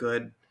be a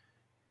good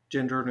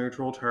gender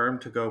neutral term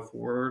to go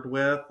forward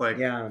with, like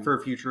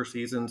for future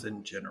seasons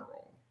in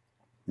general.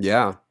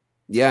 Yeah,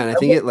 and I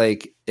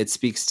think it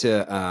speaks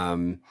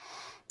to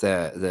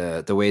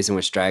the ways in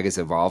which drag is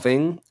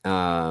evolving.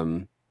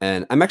 And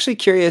I'm actually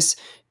curious,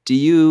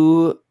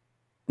 now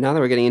that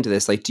we're getting into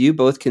this, like, do you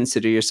both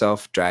consider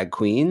yourself drag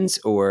queens,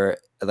 or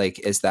like,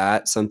 is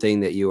that something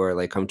that you are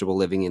like comfortable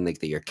living in, like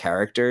that your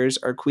characters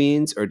are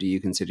queens, or do you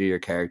consider your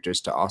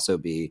characters to also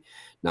be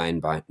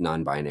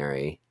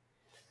non-binary?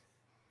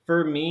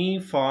 For me,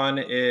 Fawn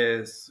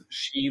is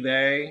she,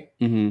 they.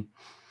 Mm-hmm.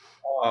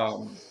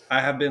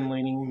 I have been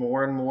leaning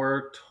more and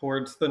more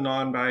towards the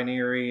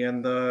non-binary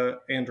and the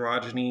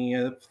androgyny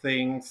of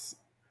things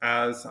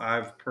as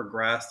I've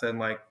progressed, and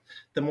like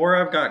the more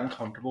I've gotten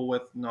comfortable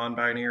with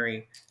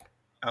non-binary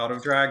out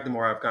of drag, the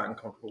more I've gotten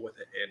comfortable with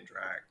it in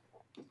drag.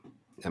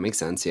 That makes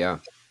sense. Yeah.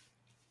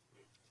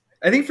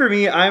 I think for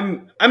me,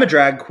 I'm a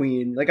drag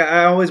queen. Like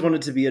I always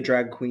wanted to be a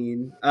drag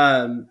queen.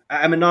 I'm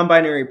a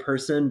non-binary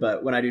person,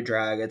 but when I do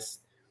drag, it's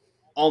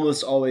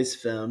almost always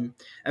femme.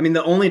 I mean,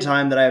 the only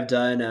time that I've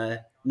done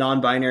a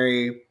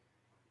non-binary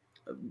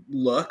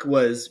look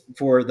was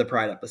for the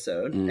Pride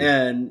episode,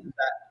 and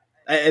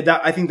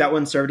I think that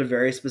one served a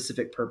very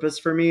specific purpose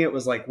for me. It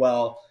was like,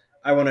 well,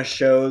 I want to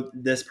show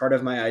this part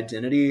of my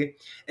identity,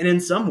 and in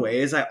some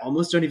ways, I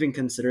almost don't even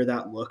consider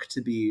that look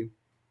to be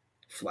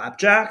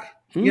flapjack.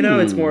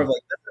 It's more of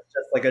like this is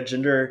just like a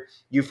gender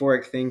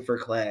euphoric thing for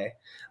Clay.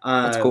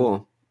 That's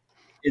cool.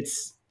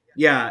 It's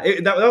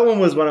that one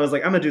was when I was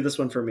like, I'm gonna do this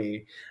one for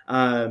me.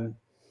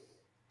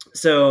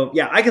 So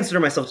yeah, I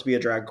consider myself to be a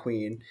drag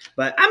queen,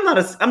 but I'm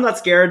not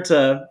scared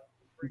to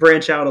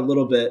branch out a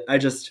little bit. I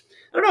don't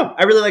know.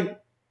 I really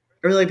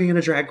like being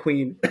a drag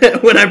queen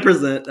when I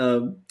present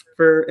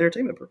for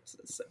entertainment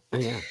purposes. So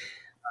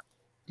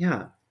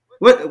yeah.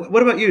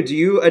 What about you? Do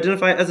you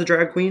identify as a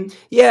drag queen?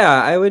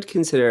 Yeah, I would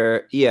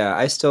consider. Yeah,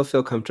 I still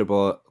feel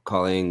comfortable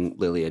calling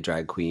Lili a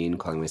drag queen,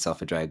 calling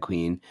myself a drag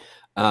queen.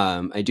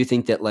 I do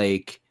think that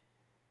like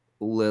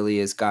Lili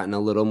has gotten a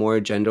little more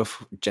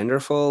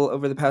genderful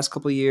over the past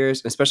couple of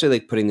years, especially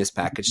like putting this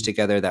package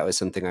together. That was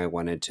something I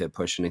wanted to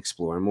push and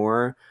explore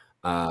more.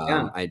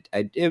 I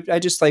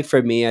just like,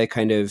 for me, I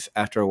kind of,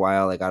 after a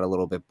while, I got a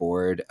little bit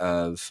bored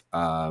of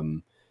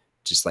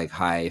just like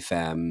high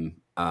femme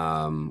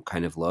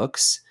kind of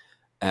looks.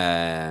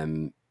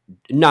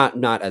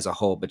 not as a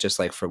whole, but just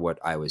like for what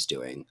I was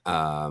doing.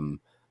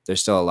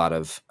 There's still a lot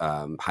of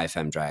high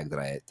femme drag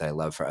that I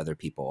love for other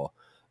people.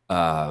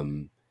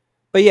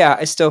 But yeah,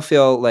 I still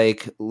feel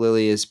like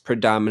Lili is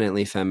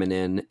predominantly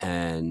feminine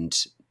and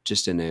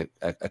just in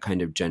a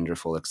kind of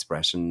genderful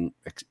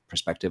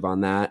perspective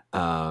on that.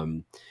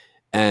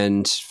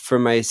 And for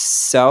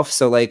myself,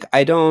 so like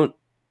I don't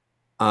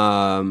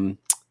have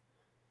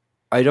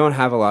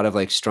a lot of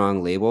like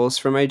strong labels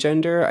for my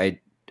gender.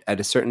 At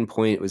a certain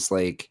point it was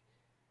like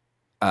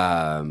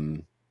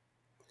I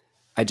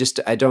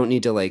don't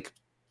need to like,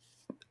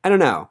 I don't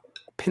know,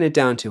 pin it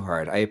down too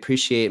hard. I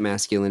appreciate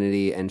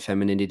masculinity and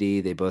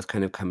femininity. They both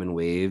kind of come in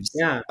waves.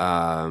 Yeah.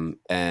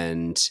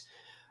 And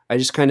I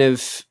just kind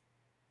of,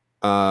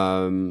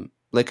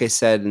 like I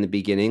said in the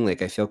beginning,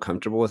 like I feel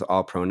comfortable with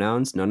all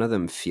pronouns. None of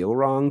them feel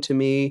wrong to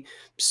me.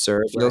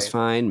 Sir feels Right.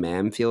 fine.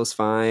 Ma'am feels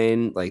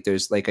fine. Like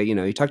there's like,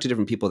 you talk to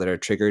different people that are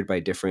triggered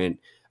by different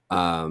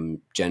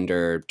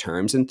gender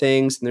terms and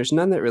things. And there's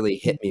none that really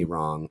hit me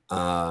wrong.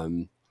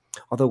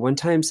 Although one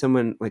time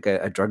someone, like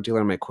a drug dealer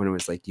in my corner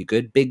was like, "You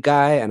good, big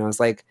guy?" And I was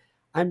like,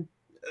 I'm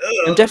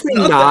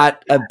definitely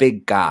not a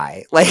big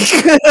guy. Like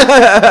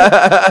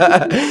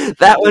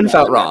that one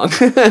felt wrong.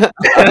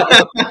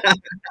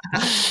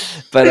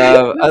 But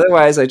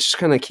otherwise, I just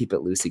kind of keep it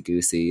loosey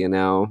goosey,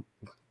 But,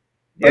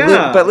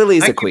 Yeah. but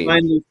Lili's I a keep queen.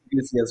 mine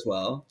loosey-goosey as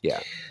well.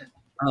 Yeah.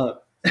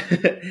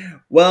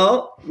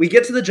 Well, we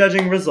get to the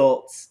judging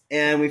results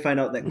and we find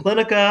out that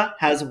Clinica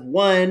has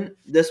won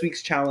this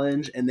week's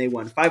challenge and they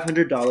won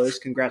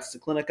 $500. Congrats to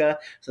Clinica.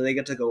 So they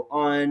get to go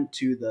on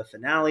to the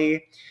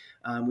finale.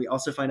 We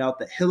also find out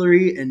that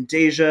Hillary and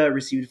Deja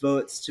received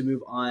votes to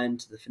move on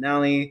to the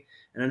finale.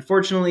 And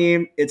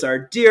unfortunately, it's our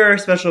dear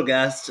special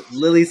guest,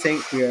 Lili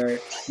St. Pierre,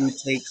 who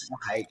takes a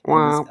hike in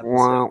this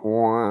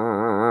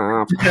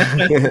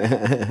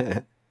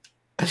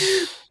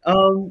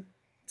episode.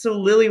 So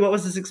Lili, what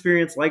was this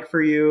experience like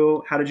for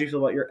you? How did you feel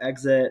about your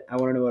exit? I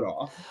want to know it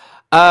all.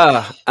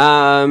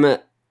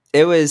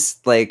 It was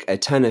like a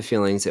ton of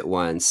feelings at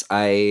once.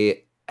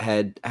 I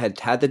had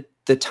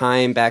the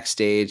time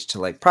backstage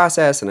to like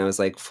process, and I was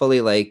like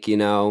fully like, it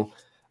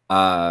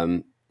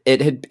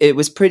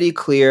was pretty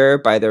clear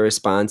by the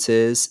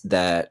responses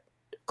that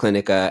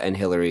Clinica and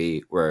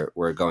Hillary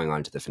were going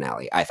on to the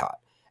finale, I thought,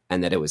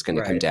 and that it was going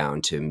to come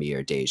down to me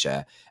or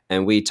Deja.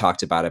 And we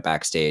talked about it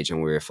backstage,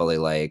 and we were fully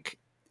like,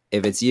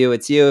 if it's you,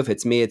 it's you. If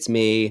it's me, it's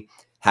me.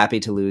 Happy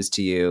to lose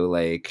to you.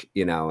 Like,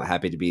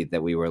 happy to be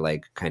that we were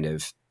like kind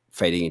of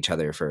fighting each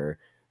other for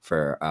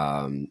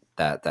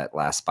that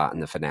last spot in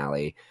the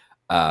finale.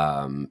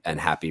 And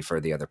happy for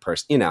the other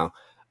person,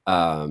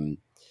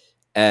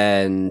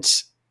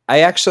 and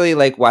I actually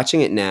like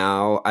watching it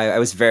now. I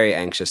was very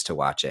anxious to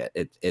watch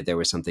it. There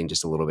was something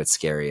just a little bit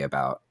scary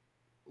about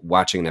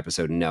watching an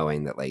episode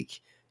knowing that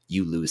like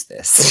you lose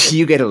this,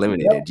 you get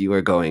eliminated. You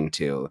are going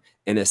to,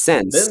 in a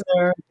sense,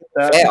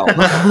 fail.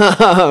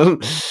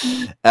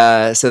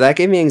 So that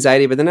gave me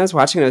anxiety. But then I was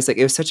watching it, I was like,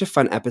 it was such a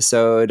fun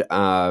episode.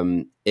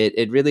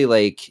 It really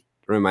like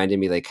reminded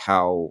me like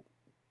how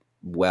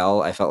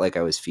well I felt like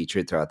I was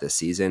featured throughout the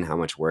season, how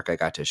much work I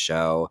got to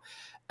show.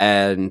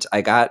 And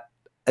that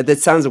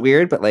sounds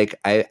weird, but like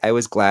I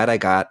was glad I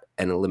got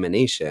an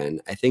elimination.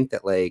 I think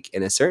that like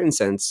in a certain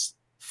sense,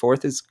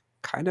 fourth is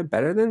kind of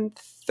better than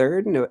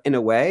third in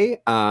a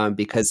way,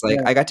 because like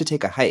I got to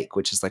take a hike,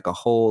 which is like a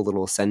whole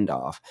little send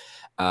off.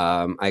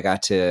 I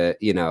got to,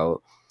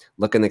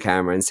 look in the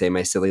camera and say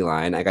my silly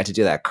line. I got to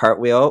do that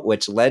cartwheel,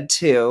 which led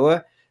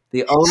to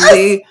the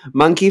only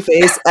monkey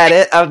face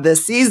edit of the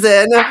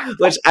season,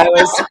 which I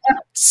was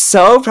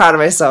so proud of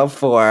myself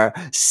for.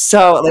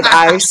 So like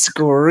I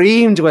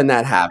screamed when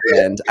that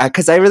happened,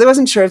 because I really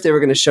wasn't sure if they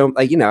were going to show,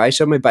 like, I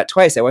showed my butt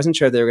twice. I wasn't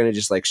sure if they were going to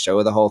just like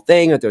show the whole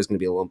thing, or if there was going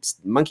to be a little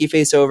monkey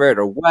face over it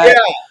or what. Yeah.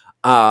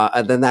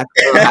 And then that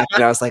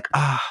happened. I was like,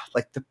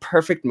 like the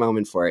perfect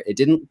moment for it. It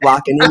didn't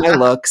block any of my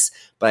looks,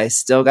 but I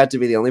still got to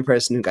be the only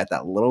person who got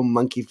that little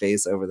monkey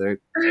face over their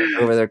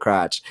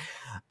crotch.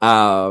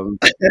 I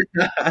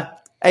got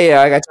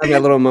to have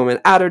that little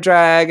moment out of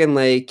drag, and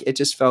like it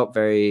just felt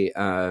very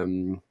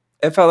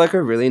it felt like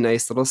a really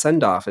nice little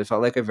send off. It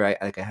felt like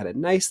I had a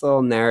nice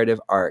little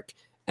narrative arc,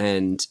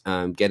 and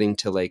getting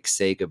to like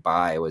say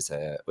goodbye was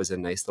a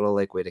nice little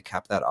like way to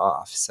cap that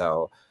off.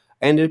 So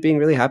I ended up being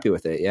really happy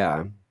with it.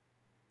 Yeah.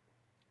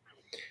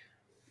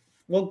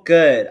 Well,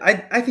 good.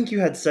 I think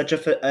you had such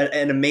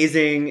an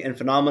amazing and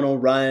phenomenal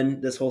run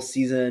this whole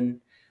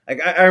season.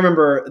 Like I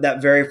remember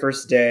that very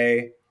first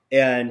day,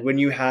 and when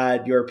you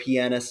had your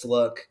pianist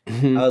look,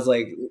 I was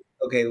like,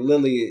 okay,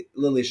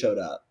 Lili showed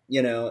up.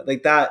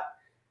 Like that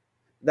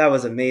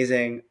was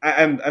amazing.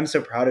 I'm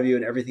so proud of you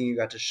and everything you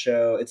got to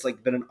show. It's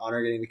like been an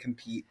honor getting to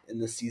compete in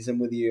this season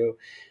with you.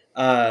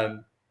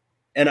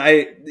 And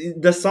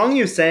the song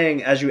you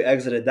sang as you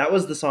exited, that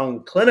was the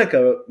song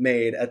Clinica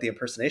made at the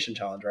impersonation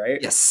challenge, right?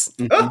 Yes.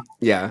 Mm-hmm. Oh!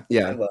 Yeah.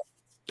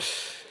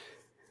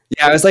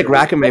 I was like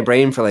racking my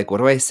brain for like, what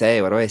do I say?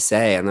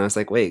 And I was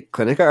like, wait,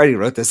 Clinica already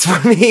wrote this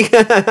for me.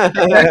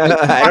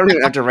 I don't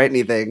even have to write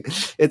anything.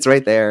 It's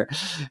right there,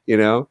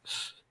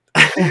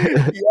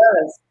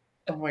 Yes.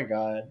 Oh my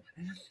god.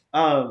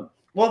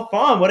 Well,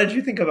 Fawn, what did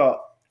you think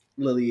about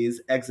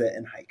Lily's exit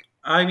and hike?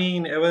 I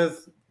mean, I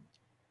was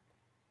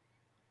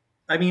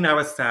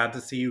sad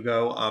to see you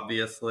go,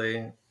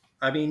 obviously.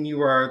 I mean, you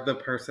are the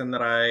person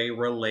that I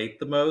relate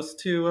the most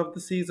to of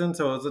the season,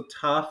 so it was a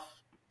tough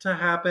to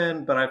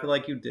happen, but I feel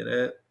like you did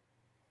it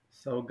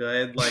so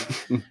good. Like,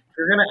 if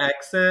you're gonna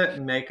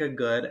exit, make a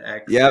good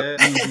exit. Yep.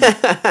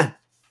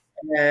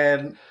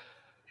 And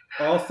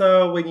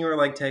also, when you were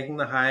like taking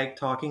the hike,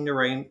 talking to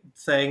Rain,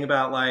 saying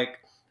about like,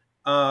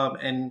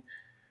 and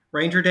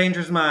Ranger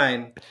Danger's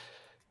mine.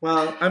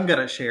 Well, I'm good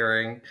at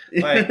sharing.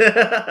 Like,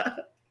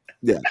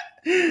 Yeah.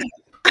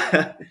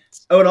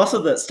 Oh, and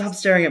also the stop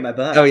staring at my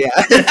butt. Oh yeah.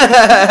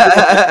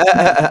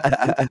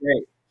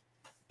 Great.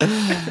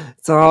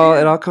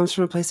 It all comes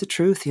from a place of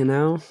truth, you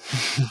know.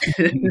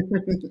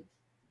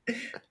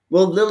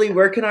 Well, Lily,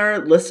 where can our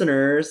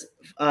listeners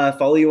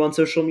follow you on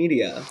social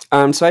media?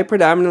 So I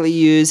predominantly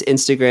use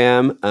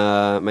Instagram.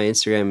 My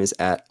Instagram is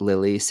at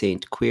Lili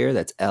Saint Queer.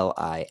 That's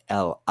LILIST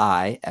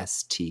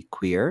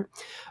Queer.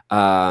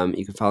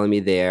 You can follow me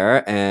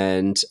there,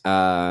 and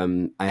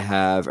I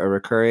have a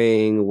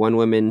recurring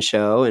one-woman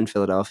show in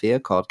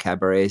Philadelphia called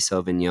Cabaret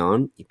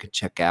Sauvignon. You could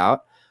check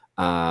out.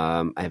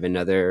 I have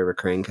another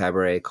recurring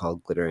cabaret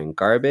called Glitter and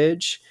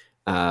Garbage.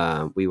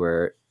 We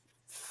were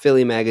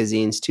Philly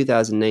Magazine's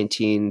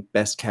 2019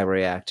 Best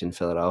Cabaret Act in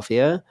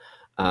Philadelphia.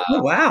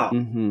 Oh, wow.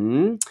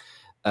 Mm-hmm.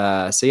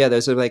 So yeah,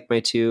 those are like my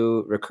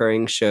two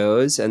recurring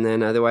shows, and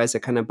then otherwise I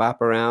kind of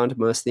bop around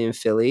mostly in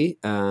Philly,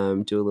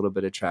 do a little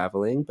bit of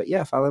traveling, but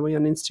yeah, follow me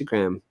on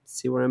Instagram,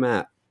 see where I'm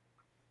at.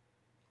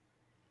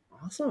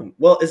 Awesome.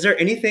 Well, is there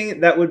anything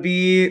that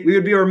we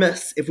would be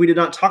remiss if we did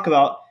not talk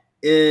about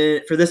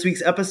for this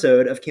week's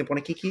episode of Camp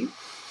Wannakiki?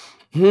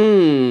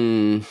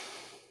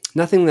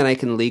 Nothing that I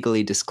can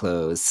legally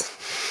disclose.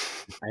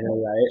 I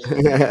know, right?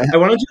 I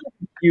want to do a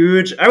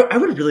huge. I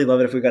would really love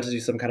it if we got to do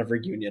some kind of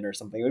reunion or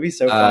something. It would be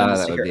so fun.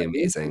 That would be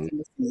amazing.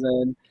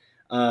 Season.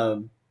 I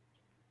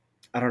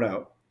don't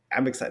know.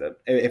 I'm excited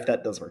if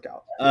that does work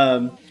out.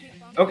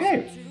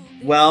 Okay.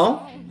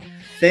 Well,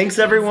 thanks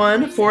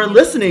everyone for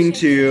listening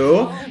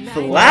to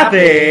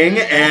Flapping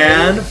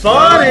and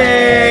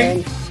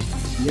Fawning.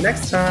 See you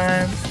next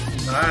time.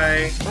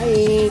 bye.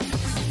 Bye.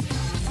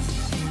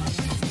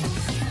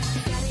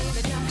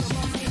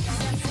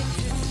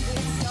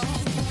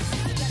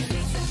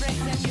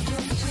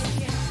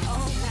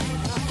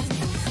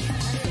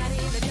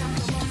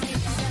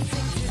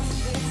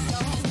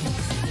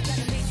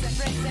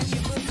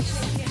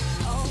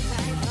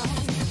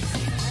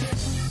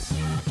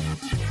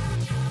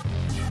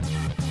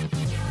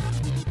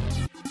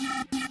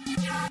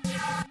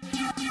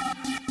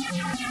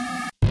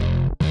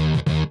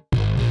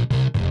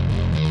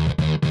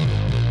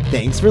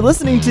 Thanks for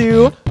listening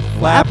to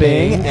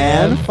Flapping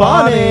and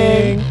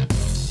Fawning.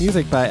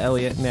 Music by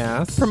Elliot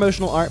Nass.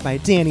 Promotional art by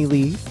Danny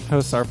Lee.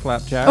 Hosts are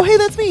Flapjack. Oh, hey,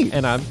 that's me.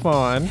 And I'm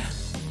Fawn.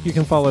 You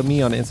can follow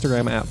me on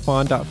Instagram at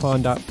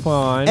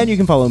fawn.fawn.fawn. And you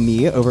can follow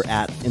me over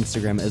at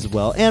Instagram as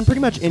well, and pretty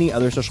much any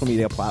other social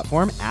media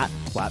platform at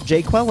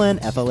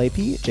FlapJQuellen,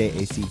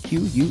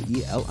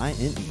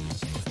 FLAPJACQUELINE.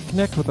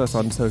 Connect with us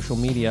on social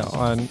media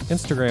on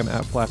Instagram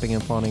at Flapping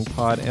and Fawning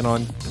Pod and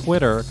on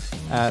Twitter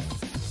at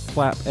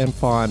Flap and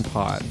Fawn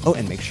Pod. Oh,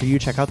 and make sure you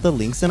check out the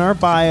links in our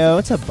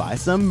bio to buy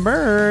some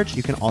merch.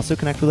 You can also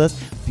connect with us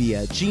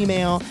via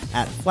Gmail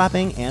at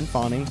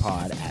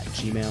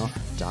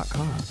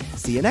flappingandfawningpod@gmail.com.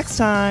 See you next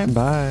time.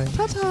 Bye.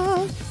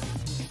 Ta-ta.